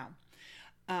go now.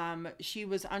 She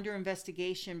was under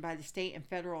investigation by the state and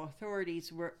federal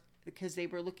authorities because they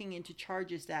were looking into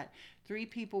charges that 3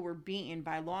 people were beaten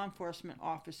by law enforcement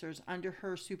officers under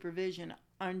her supervision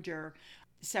under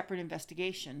separate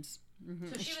investigations.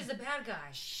 So she was the bad guy,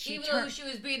 even though she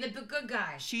was being the good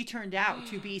guy. She turned out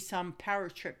to be some power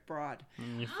trip broad.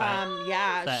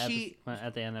 She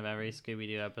at the end of every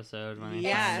Scooby-Doo episode when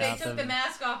they took the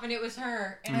mask off and it was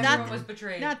her, and everyone was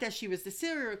betrayed. Not that she was the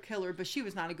serial killer, but she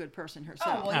was not a good person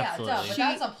herself. Oh well, yeah, but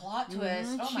that's a plot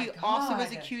twist. Oh my God. She also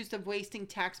was accused of wasting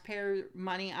taxpayer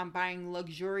money on buying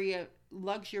luxury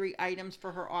items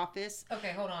for her office.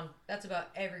 Okay, hold on. That's about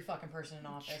every fucking person in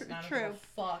office. True.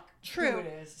 Who it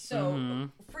is. So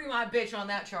free my bitch on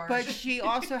that charge. But she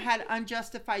also had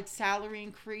unjustified salary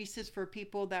increases for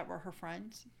people that were her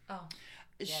friends. Oh.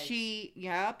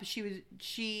 Yikes.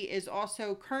 She is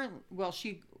also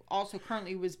she also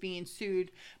currently was being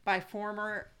sued by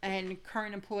former and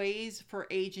current employees for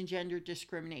age and gender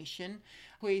discrimination.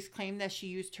 Employees claim that she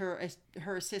used her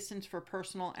assistants for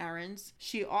personal errands.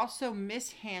 She also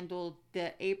mishandled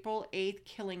the April 8th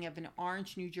killing of an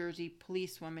Orange, New Jersey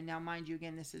policewoman. Now, mind you,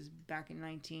 again, this is back in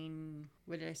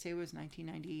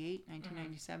 1998,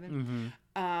 1997.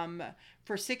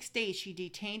 For 6 days, she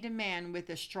detained a man with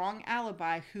a strong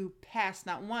alibi who passed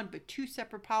not one but two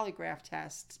separate polygraph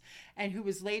tests and who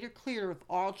was later cleared of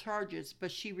all charges,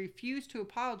 but she refused to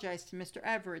apologize to Mr.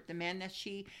 Everett, the man that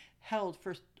she held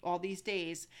for all these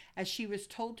days, as she was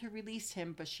told to release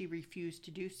him, but she refused to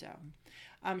do so.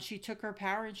 She took her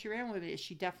power and she ran with it.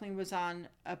 She definitely was on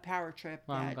a power trip.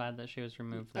 Well, I'm glad that she was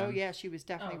removed then. Oh, yeah, she was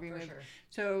definitely removed. Sure.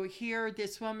 So here,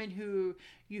 this woman who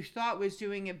you thought was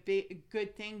doing a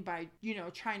good thing by,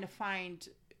 trying to find,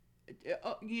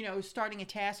 starting a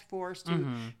task force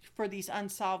for these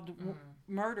unsolved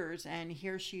murders, and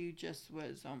here she just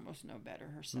was almost no better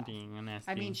herself. Being a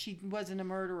nasty. I mean, she wasn't a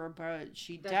murderer, but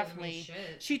she That definitely, doesn't mean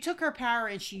shit. she took her power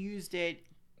and she used it.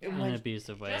 in an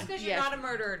abusive way. Just because you're not a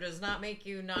murderer does not make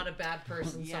you not a bad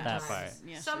person. Yeah. Sometimes. That part.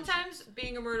 Yes, Sometimes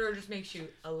being a murderer just makes you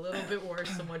a little bit worse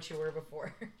than what you were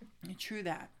before. True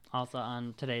that. Also,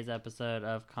 on today's episode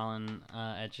of Colin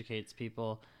Educates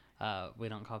People, we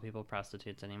don't call people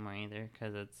prostitutes anymore either,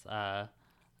 because it's...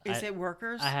 Is it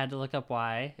workers? I had to look up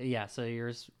why. Yeah, so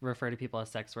yours refer to people as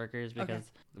sex workers because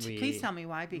Please tell me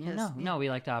why, because... No,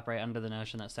 we like to operate under the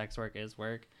notion that sex work is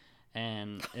work,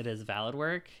 and it is valid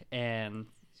work, and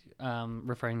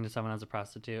referring to someone as a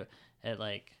prostitute, it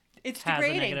it's has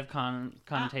degrading. a negative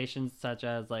connotations such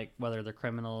as whether they're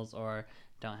criminals or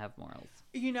don't have morals.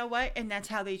 You know what? And that's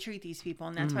how they treat these people.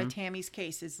 And that's why Tammy's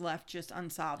case is left just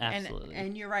unsolved. Absolutely.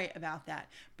 And you're right about that.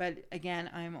 But again,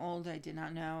 I'm old. I did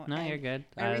not know. No, and you're good.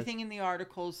 Everything in the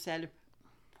articles said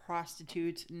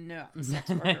prostitutes, no, sex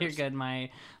workers. You're good.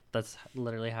 That's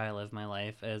literally how I live my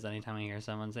life, is anytime I hear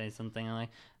someone say something, I'm like,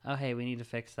 oh, hey, we need to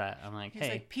fix that. I'm like, It's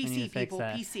hey, like we need PC to fix people,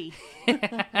 that. PC.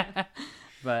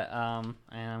 But, and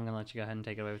I'm going to let you go ahead and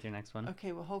take it away with your next one.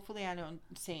 Okay, well, hopefully I don't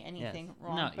say anything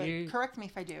wrong. No, but correct me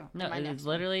if I do. No, My it's next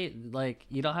literally,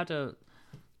 you don't have to...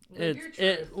 Live your truth.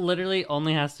 It literally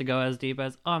only has to go as deep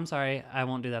as, oh, I'm sorry, I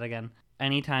won't do that again.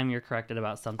 Anytime you're corrected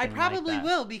about something I probably like that.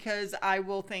 will, because I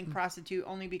will think prostitute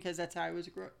only because that's how I was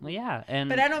Well, yeah, and...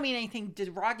 But I don't mean anything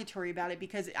derogatory about it,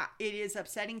 because it is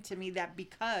upsetting to me that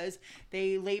because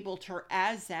they labeled her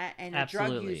as that and a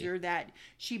drug Absolutely. user, that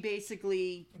she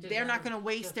basically, they're not going to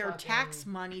waste their tax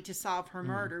money to solve her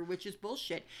murder, which is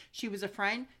bullshit. She was a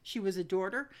friend. She was a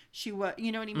daughter. She was,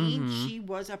 you know what I mean? She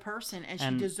was a person, and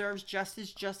she deserves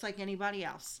justice just like anybody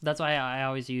else. That's why I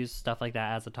always use stuff like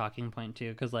that as a talking point,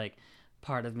 too, because,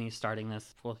 part of me starting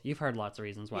this, well, you've heard lots of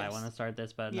reasons why I want to start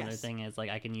this, but another thing is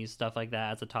I can use stuff like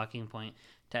that as a talking point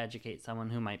to educate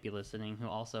someone who might be listening, who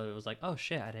also was like, oh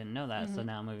shit, I didn't know that. So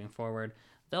now moving forward,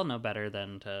 they'll know better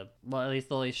than to, well,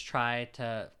 they'll at least try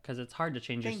to, because it's hard to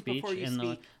change your speech.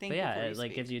 But yeah,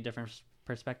 it gives you a different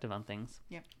perspective on things.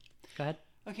 Yep. Go ahead.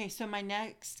 Okay, so my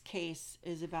next case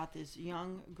is about this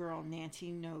young girl,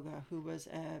 Nancy Noga, who was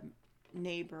a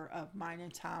neighbor of mine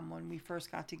and Tom when we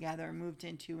first got together and moved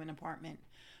into an apartment.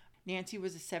 Nancy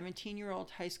was a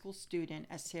 17-year-old high school student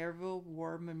at Sayreville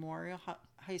War Memorial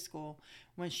High School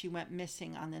when she went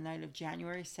missing on the night of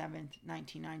January 7th,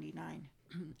 1999.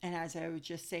 And as I would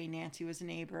just say, Nancy was a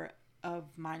neighbor of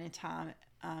mine and Tom,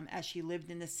 as she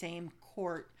lived in the same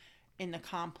court in the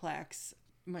complex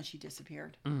when she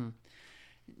disappeared.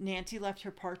 Nancy left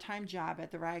her part-time job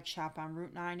at the rag shop on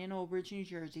Route 9 in Old Bridge, New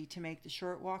Jersey, to make the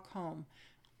short walk home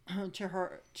to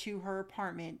her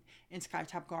apartment in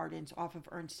Skytop Gardens off of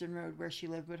Ernston Road, where she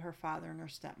lived with her father and her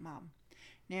stepmom.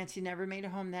 Nancy never made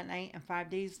it home that night, and 5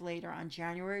 days later, on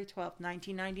January 12,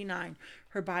 1999,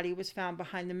 her body was found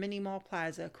behind the Mini Mall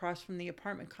Plaza across from the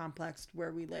apartment complex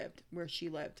where she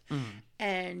lived.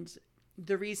 And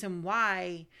the reason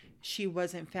why she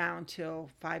wasn't found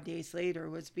till 5 days later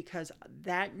was because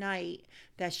that night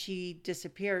that she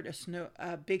disappeared,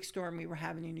 a big storm we were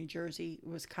having in New Jersey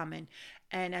was coming.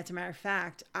 And as a matter of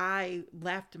fact, I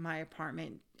left my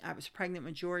apartment. I was pregnant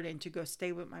with Jordyn to go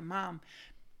stay with my mom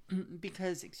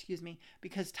because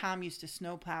Tom used to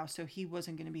snowplow, so he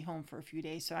wasn't going to be home for a few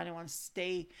days. So I didn't want to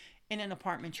stay in an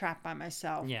apartment trapped by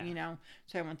myself,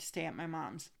 So I went to stay at my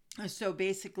mom's. So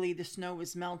basically the snow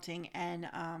was melting, and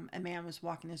a man was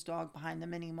walking his dog behind the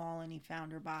mini mall, and he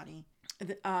found her body.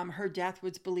 Her death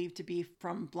was believed to be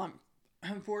from blunt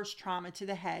force trauma to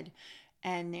the head,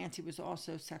 and Nancy was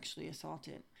also sexually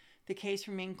assaulted. The case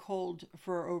remained cold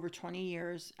for over 20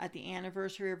 years. At the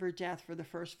anniversary of her death, for the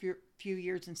first few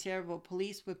years in Sayreville,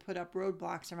 police would put up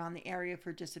roadblocks around the area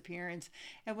for disappearance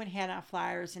and would hand out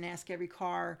flyers and ask every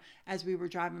car as we were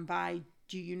driving by,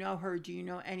 do you know her? Do you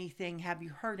know anything? Have you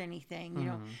heard anything? You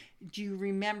know, do you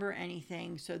remember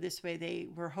anything? So this way they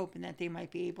were hoping that they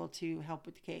might be able to help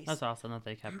with the case. That's awesome that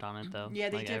they kept on it, though. Yeah,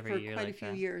 they did for quite a few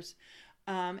that. years.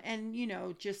 And, you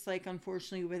know, just like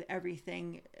unfortunately with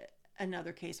everything,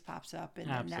 another case pops up and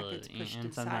then that gets pushed to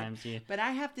the side. But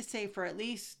I have to say, for at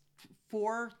least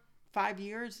 4-5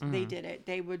 years, they did it.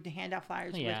 They would hand out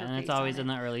flyers with her face on it. Yeah, and it's always in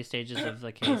the early stages of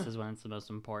the cases when it's the most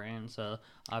important. So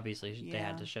obviously they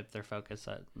had to shift their focus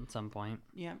at some point.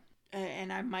 Yeah,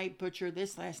 and I might butcher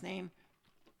this last name.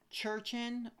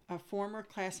 Churchin, a former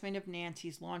classmate of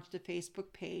Nancy's, launched a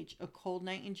Facebook page, A Cold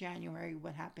Night in January,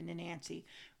 What Happened to Nancy,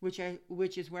 which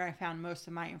is where I found most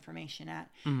of my information at.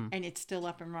 And it's still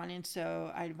up and running,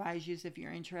 so I advise you, if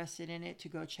you're interested in it, to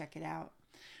go check it out.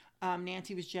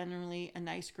 Nancy was generally a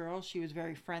nice girl. She was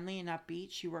very friendly and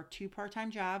upbeat. She worked 2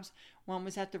 part-time jobs. One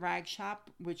was at the rag shop,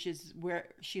 which is where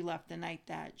she left the night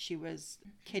that she was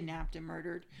kidnapped and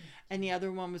murdered. And the other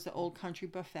one was the Old Country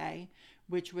Buffet,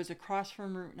 which was across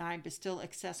from Route 9, but still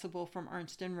accessible from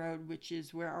Ernston Road, which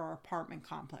is where our apartment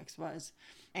complex was.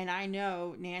 And I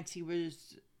know Nancy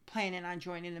was planning on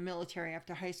joining the military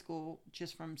after high school,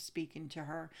 just from speaking to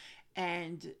her.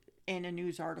 And in a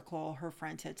news article, her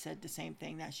friends had said the same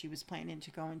thing, that she was planning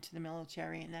to go into the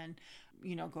military and then,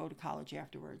 you know, go to college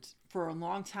afterwards. For a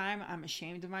long time, I'm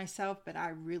ashamed of myself, but I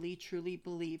really, truly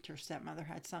believed her stepmother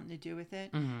had something to do with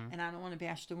it. And I don't want to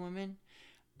bash the woman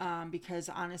because,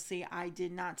 honestly, I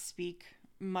did not speak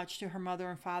much to her mother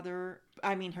and father.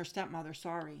 I mean, her stepmother,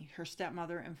 her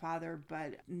stepmother and father.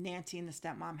 But Nancy and the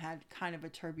stepmom had kind of a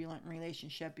turbulent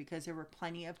relationship because there were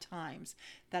plenty of times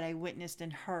that I witnessed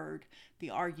and heard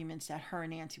the arguments that her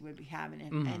and Nancy would be having.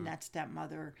 And that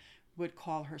stepmother would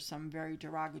call her some very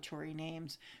derogatory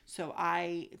names. So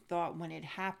I thought when it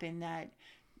happened that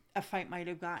a fight might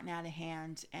have gotten out of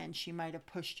hand and she might have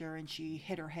pushed her and she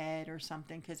hit her head or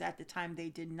something, because at the time they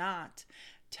did not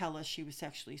tell us she was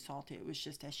sexually assaulted. It was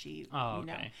just that she, you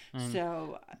know.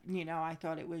 So, you know, I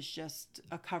thought it was just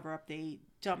a cover-up. They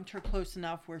dumped her close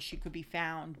enough where she could be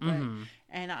found. But,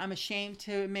 and I'm ashamed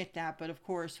to admit that. But, of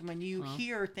course, when you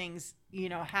hear things, you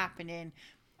know, happening,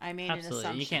 I made an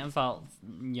assumption. You can't fault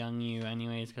young you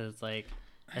anyways, because it's like,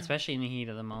 especially in the heat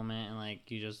of the moment, and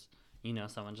like you just, you know,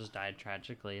 someone just died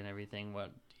tragically and everything.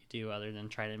 What do you do other than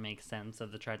try to make sense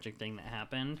of the tragic thing that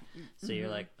happened? So you're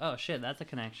like, oh shit, that's a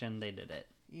connection. They did it.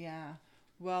 Yeah.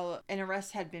 Well, an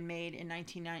arrest had been made in the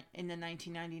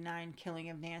 1999 killing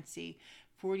of Nancy.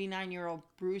 49-year-old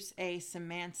Bruce A.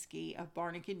 Szymanski of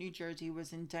Barnegat, New Jersey,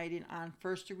 was indicted on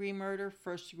first-degree murder,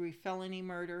 first-degree felony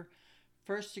murder,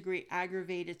 first-degree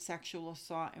aggravated sexual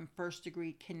assault, and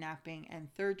first-degree kidnapping, and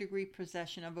third-degree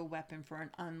possession of a weapon for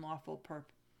an unlawful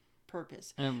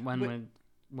purpose. And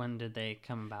when did they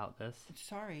come about this?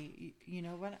 Sorry, you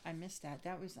know what? I missed that.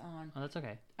 That was on... Oh, that's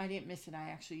okay. I didn't miss it. I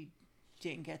actually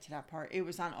didn't get to that part. It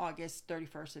was on August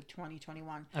 31st of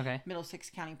 2021. Okay. Middlesex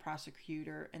County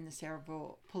prosecutor and the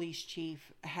Sayreville police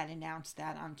chief had announced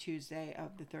that on Tuesday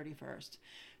of the 31st.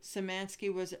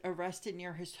 Szymanski was arrested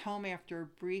near his home after a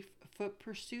brief foot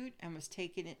pursuit and was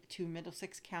taken to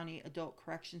Middlesex County Adult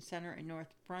Correction Center in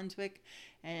North Brunswick,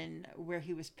 and where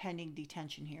he was pending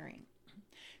detention hearing.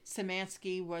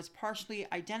 Szymanski was partially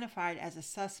identified as a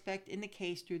suspect in the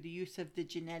case through the use of the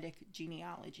genetic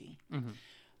genealogy.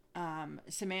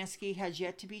 Szymanski has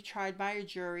yet to be tried by a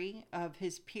jury of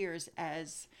his peers,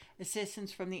 as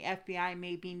assistance from the FBI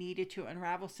may be needed to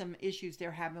unravel some issues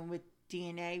they're having with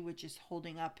DNA, which is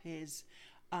holding up his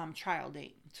trial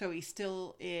date. So he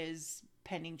still is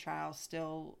pending trial,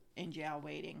 still in jail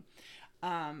waiting.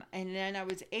 And then I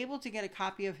was able to get a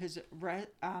copy of his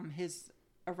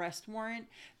arrest warrant.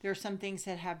 There are some things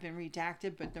that have been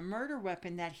redacted, but the murder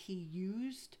weapon that he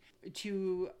used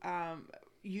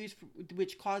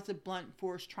which caused a blunt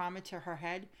force trauma to her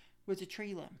head, was a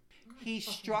tree limb. He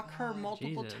struck her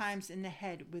multiple times in the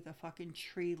head with a fucking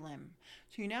tree limb.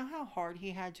 So you know how hard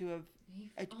he had to have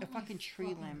a fucking tree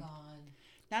limb. God.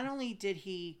 Not only did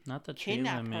he not the tree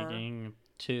limb making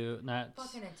not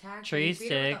fucking attack tree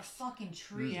sticks. A fucking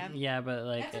tree. Yeah, but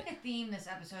like that's like a theme this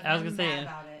episode. I was gonna say,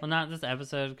 about it. Well, not this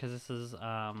episode because this is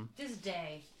this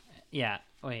day. Yeah.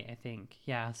 Wait, I think.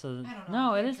 Yeah. So I don't know.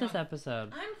 No, it is this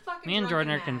episode. I'm fucking. Me and Jordyn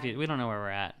are confused. We don't know where we're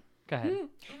at Go ahead.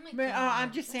 Oh my But, God,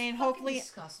 I'm just that's saying, fucking hopefully-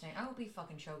 disgusting. I hope he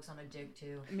fucking chokes on a dick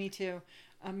too. Me too.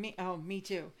 Me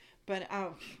too. But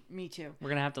me too. We're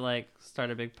gonna have to like start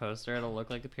a big poster. It'll look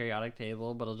like the periodic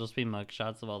table, but it'll just be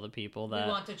mugshots of all the people that.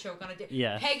 We want to choke on a dick.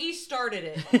 Yes. Peggy started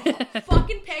it.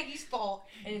 Fucking Peggy's fault.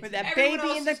 And it's With that everyone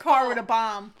baby in the else's car fault. with a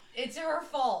bomb. It's her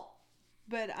fault.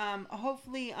 But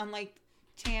hopefully, unlike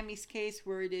Tammy's case,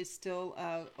 where it is still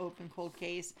a open cold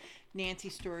case,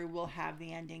 Nancy's story will have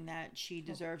the ending that she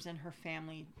deserves and her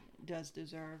family does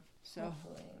deserve. So,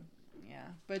 yeah.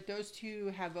 But those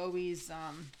two have always,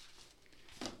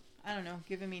 I don't know,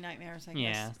 given me nightmares. I guess.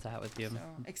 Yeah, sat with you. So,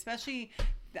 especially,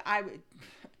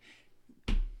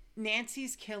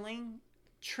 Nancy's killing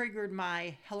triggered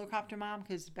my helicopter mom,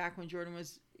 because back when Jordyn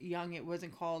was young, it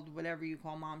wasn't called whatever you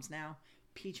call moms now.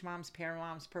 Peach moms, pear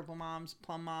moms, purple moms,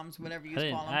 plum moms, whatever you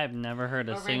call them. I've never heard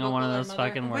a A single one of rainbow those colored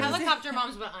fucking mother. words. Helicopter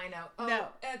moms, but I know. Oh,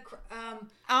 No.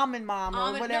 Almond mom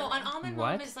or whatever. No, an almond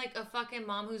What? mom is like a fucking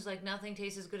mom who's like nothing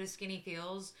tastes as good as skinny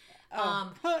feels.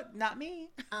 Not me.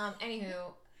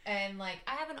 Anywho, and like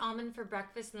I have an almond for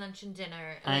breakfast, lunch, and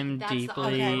dinner. Like, I'm that's the deeply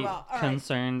almond. Okay, well, all right.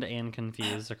 concerned and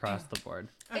confused across the board.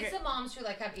 Okay. It's the moms who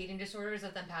like have eating disorders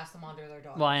that then pass them on to their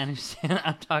daughters. Well, I understand.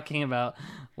 I'm talking about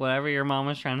whatever your mom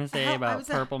was trying to say I about was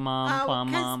purple mom,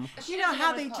 plum 'cause mom. She You know doesn't how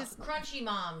what they it's just called. Crunchy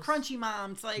moms. crunchy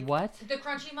moms like What? The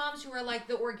crunchy moms who are like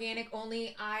the organic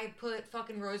only. I put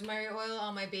fucking rosemary oil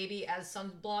on my baby as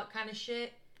sunblock kind of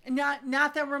shit.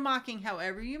 not that we're mocking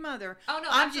however you mother. Oh no,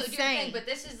 I'm absolutely just do your saying thing, but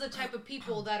this is the type of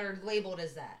people that are labeled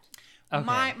as that. Okay.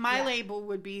 my Yeah. label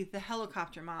would be the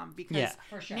helicopter mom, because Yeah.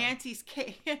 For sure. Nancy's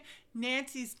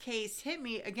case hit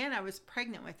me again. I was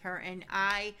pregnant with her, and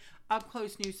I up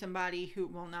close knew somebody who,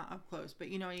 well, not up close, but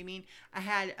you know what I mean. I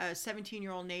had a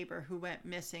 17-year-old neighbor who went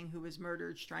missing, who was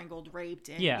murdered, strangled, raped,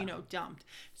 and Yeah. dumped.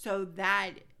 So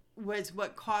that was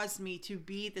what caused me to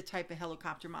be the type of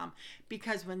helicopter mom,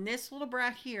 because when this little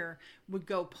brat here would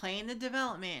go play in the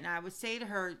development, and I would say to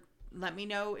her, let me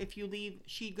know if you leave.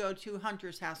 She'd go to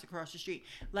Hunter's house across the street.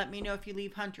 Let me know if you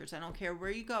leave Hunter's. I don't care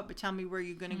where you go, but tell me where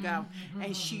you're going to go.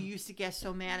 And she used to get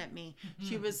so mad at me.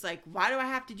 She was like, why do I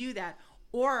have to do that?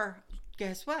 Or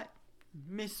guess what?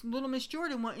 Little Miss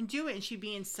Jordyn wouldn't do it, and she'd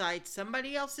be inside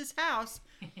somebody else's house,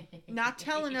 not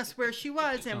telling us where she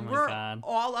was, and Oh my we're God.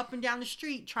 all up and down the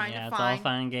street trying Yeah, to it's all find.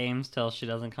 fun and games till she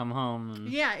doesn't come home. And...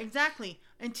 Yeah, exactly.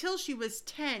 Until she was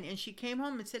 10, and she came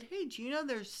home and said, "Hey, do you know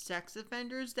there's sex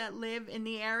offenders that live in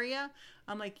the area?"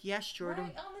 I'm like, "Yes, Jordyn."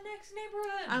 Right on the next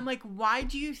neighborhood. I'm like, "Why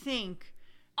do you think?"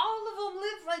 All of them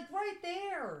live like right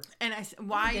there. And I said,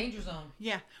 "Why?" Danger zone.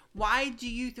 Yeah. Why do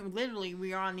you think? Literally,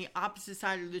 we are on the opposite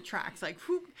side of the tracks. Like,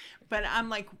 whoop. But I'm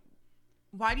like,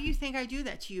 why do you think I do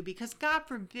that to you? Because God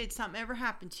forbid something ever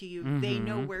happened to you. They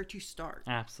know where to start.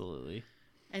 Absolutely.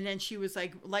 And then she was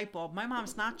like, light bulb. My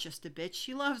mom's not just a bitch.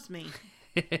 She loves me.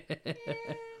 Ow,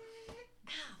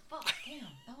 fuck, damn,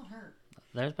 that one hurt.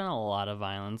 There's been a lot of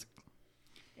violence.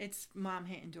 It's mom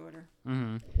hitting daughter.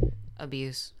 Mm-hmm.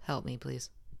 Abuse. Help me, please.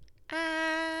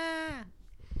 Ah.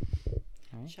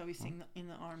 Right. Shall we sing in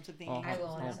the arms of the Well, angels? I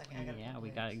will in a well, second. I gotta yeah, put we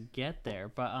this. gotta get there.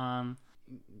 But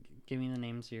give me the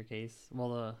names of your case.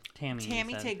 Well, Tammy. you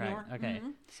Tammy said, Tignor. correct? Okay.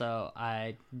 Mhm. So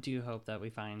I do hope that we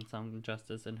find some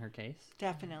justice in her case.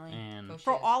 Definitely. And For For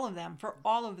sure. all of them. For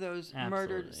all of those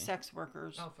murdered Absolutely. sex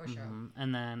workers. Oh, for sure.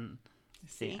 and then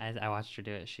See? I watched her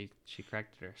do it. She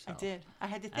corrected I herself. did. I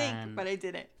had to think, And but I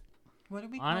did it. What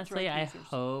did we call Honestly, drug I users?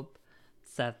 hope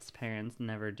Seth's parents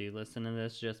never do listen to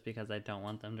this, just because I don't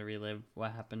want them to relive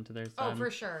what happened to their son. Oh, for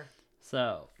sure.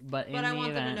 So, but in But I the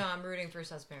want them event, to know I'm rooting for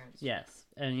Seth's parents. yes,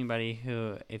 anybody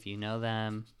who, if you know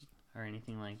them or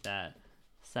anything like that,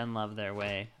 send love their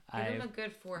way. Give them I a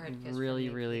good forehead kiss. really,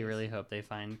 for me, really, please. really hope they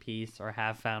find peace or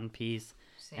have found peace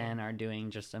Same. and are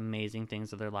doing just amazing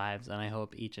things with their lives. And I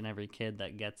hope each and every kid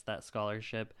that gets that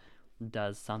scholarship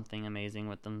does something amazing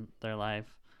with their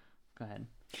life. Go ahead.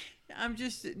 I'm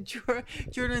just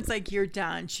Jordan's like, you're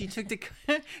done. She took the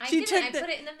I she didn't. took I the put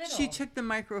it in the middle. she took the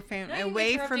microphone No, you're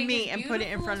away from interrupting me his and put it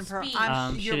in front of her. beautiful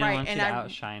I'm, She you're didn't right, want and you to I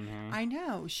outshine her. I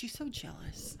know she's so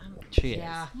jealous. She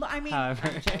Yeah. is. I mean,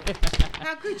 However,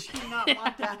 how could she not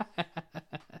want that?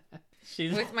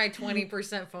 she's With my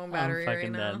 20% phone battery I'm right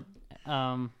fucking now.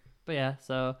 dead. But yeah,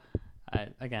 so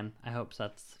I hope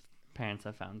Seth's parents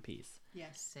have found peace.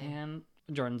 Yes. Same. And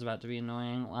Jordan's about to be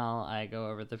annoying while I go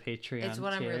over the Patreon. It's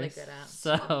what I'm really tiers. good at.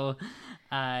 So,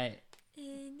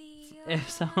 if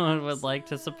someone would like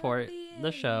to support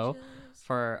the show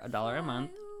for $1 a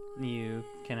month, you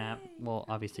can have, well,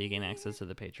 obviously you gain access to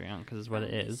the Patreon because it's what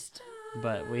it is.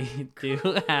 But we do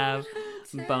have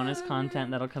bonus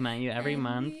content that'll come at you every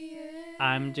month.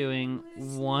 I'm doing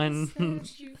one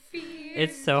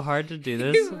It's so hard to do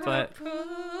this, but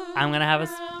I'm gonna have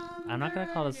I'm not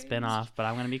gonna call it a spin-off, but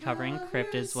I'm gonna be covering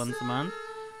cryptids once a month.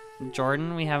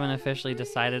 Jordyn, we haven't officially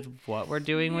decided what we're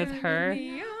doing with her.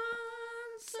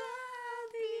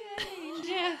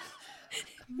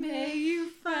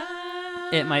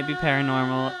 It might be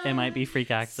paranormal. It might be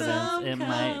freak accidents. It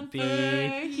might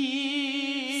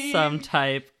be some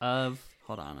type of...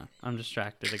 Hold on. I'm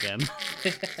distracted again.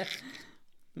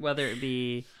 Whether it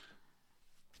be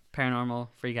paranormal,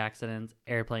 freak accidents,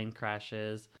 airplane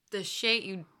crashes. The shit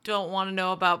you don't want to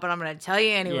know about, but I'm going to tell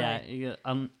you anyway. Yeah, you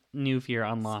get new fear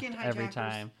unlocked every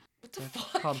time. What the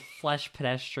fuck? Called flesh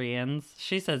pedestrians.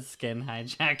 She said skin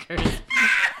hijackers.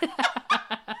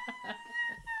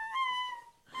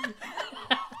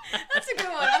 That's a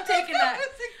good one. I'm taking that.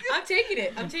 I'm taking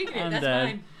it. I'm taking it. That's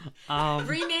dead. Fine.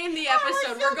 Rename the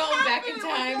episode. We're going back in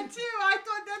time. Too. I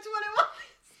thought that's what it was.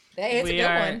 Hey, it's a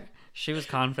good one. She was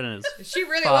confident as She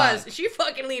really was. She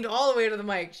fucking leaned all the way to the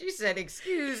mic. She said,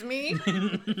 "Excuse me."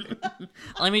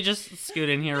 Let me just scoot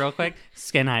in here real quick.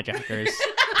 Skin hijackers.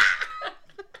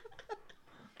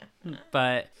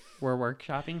 But we're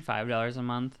workshopping $5 a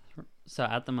month. So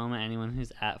at the moment, anyone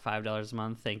who's at $5 a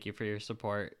month, thank you for your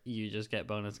support. You just get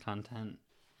bonus content.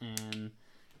 And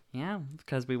yeah,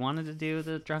 because we wanted to do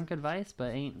the drunk advice,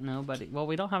 but ain't nobody... Well,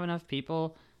 we don't have enough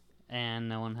people, and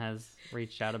no one has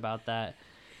reached out about that.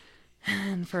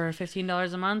 And for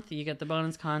 $15 a month, you get the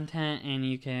bonus content, and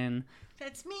you can...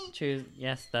 That's me. Choose...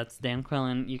 Yes, that's Dan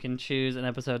Quillen. You can choose an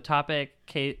episode topic,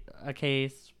 a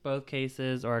case, both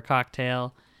cases, or a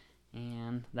cocktail.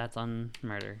 And that's on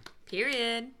murder.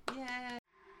 Period. Yeah.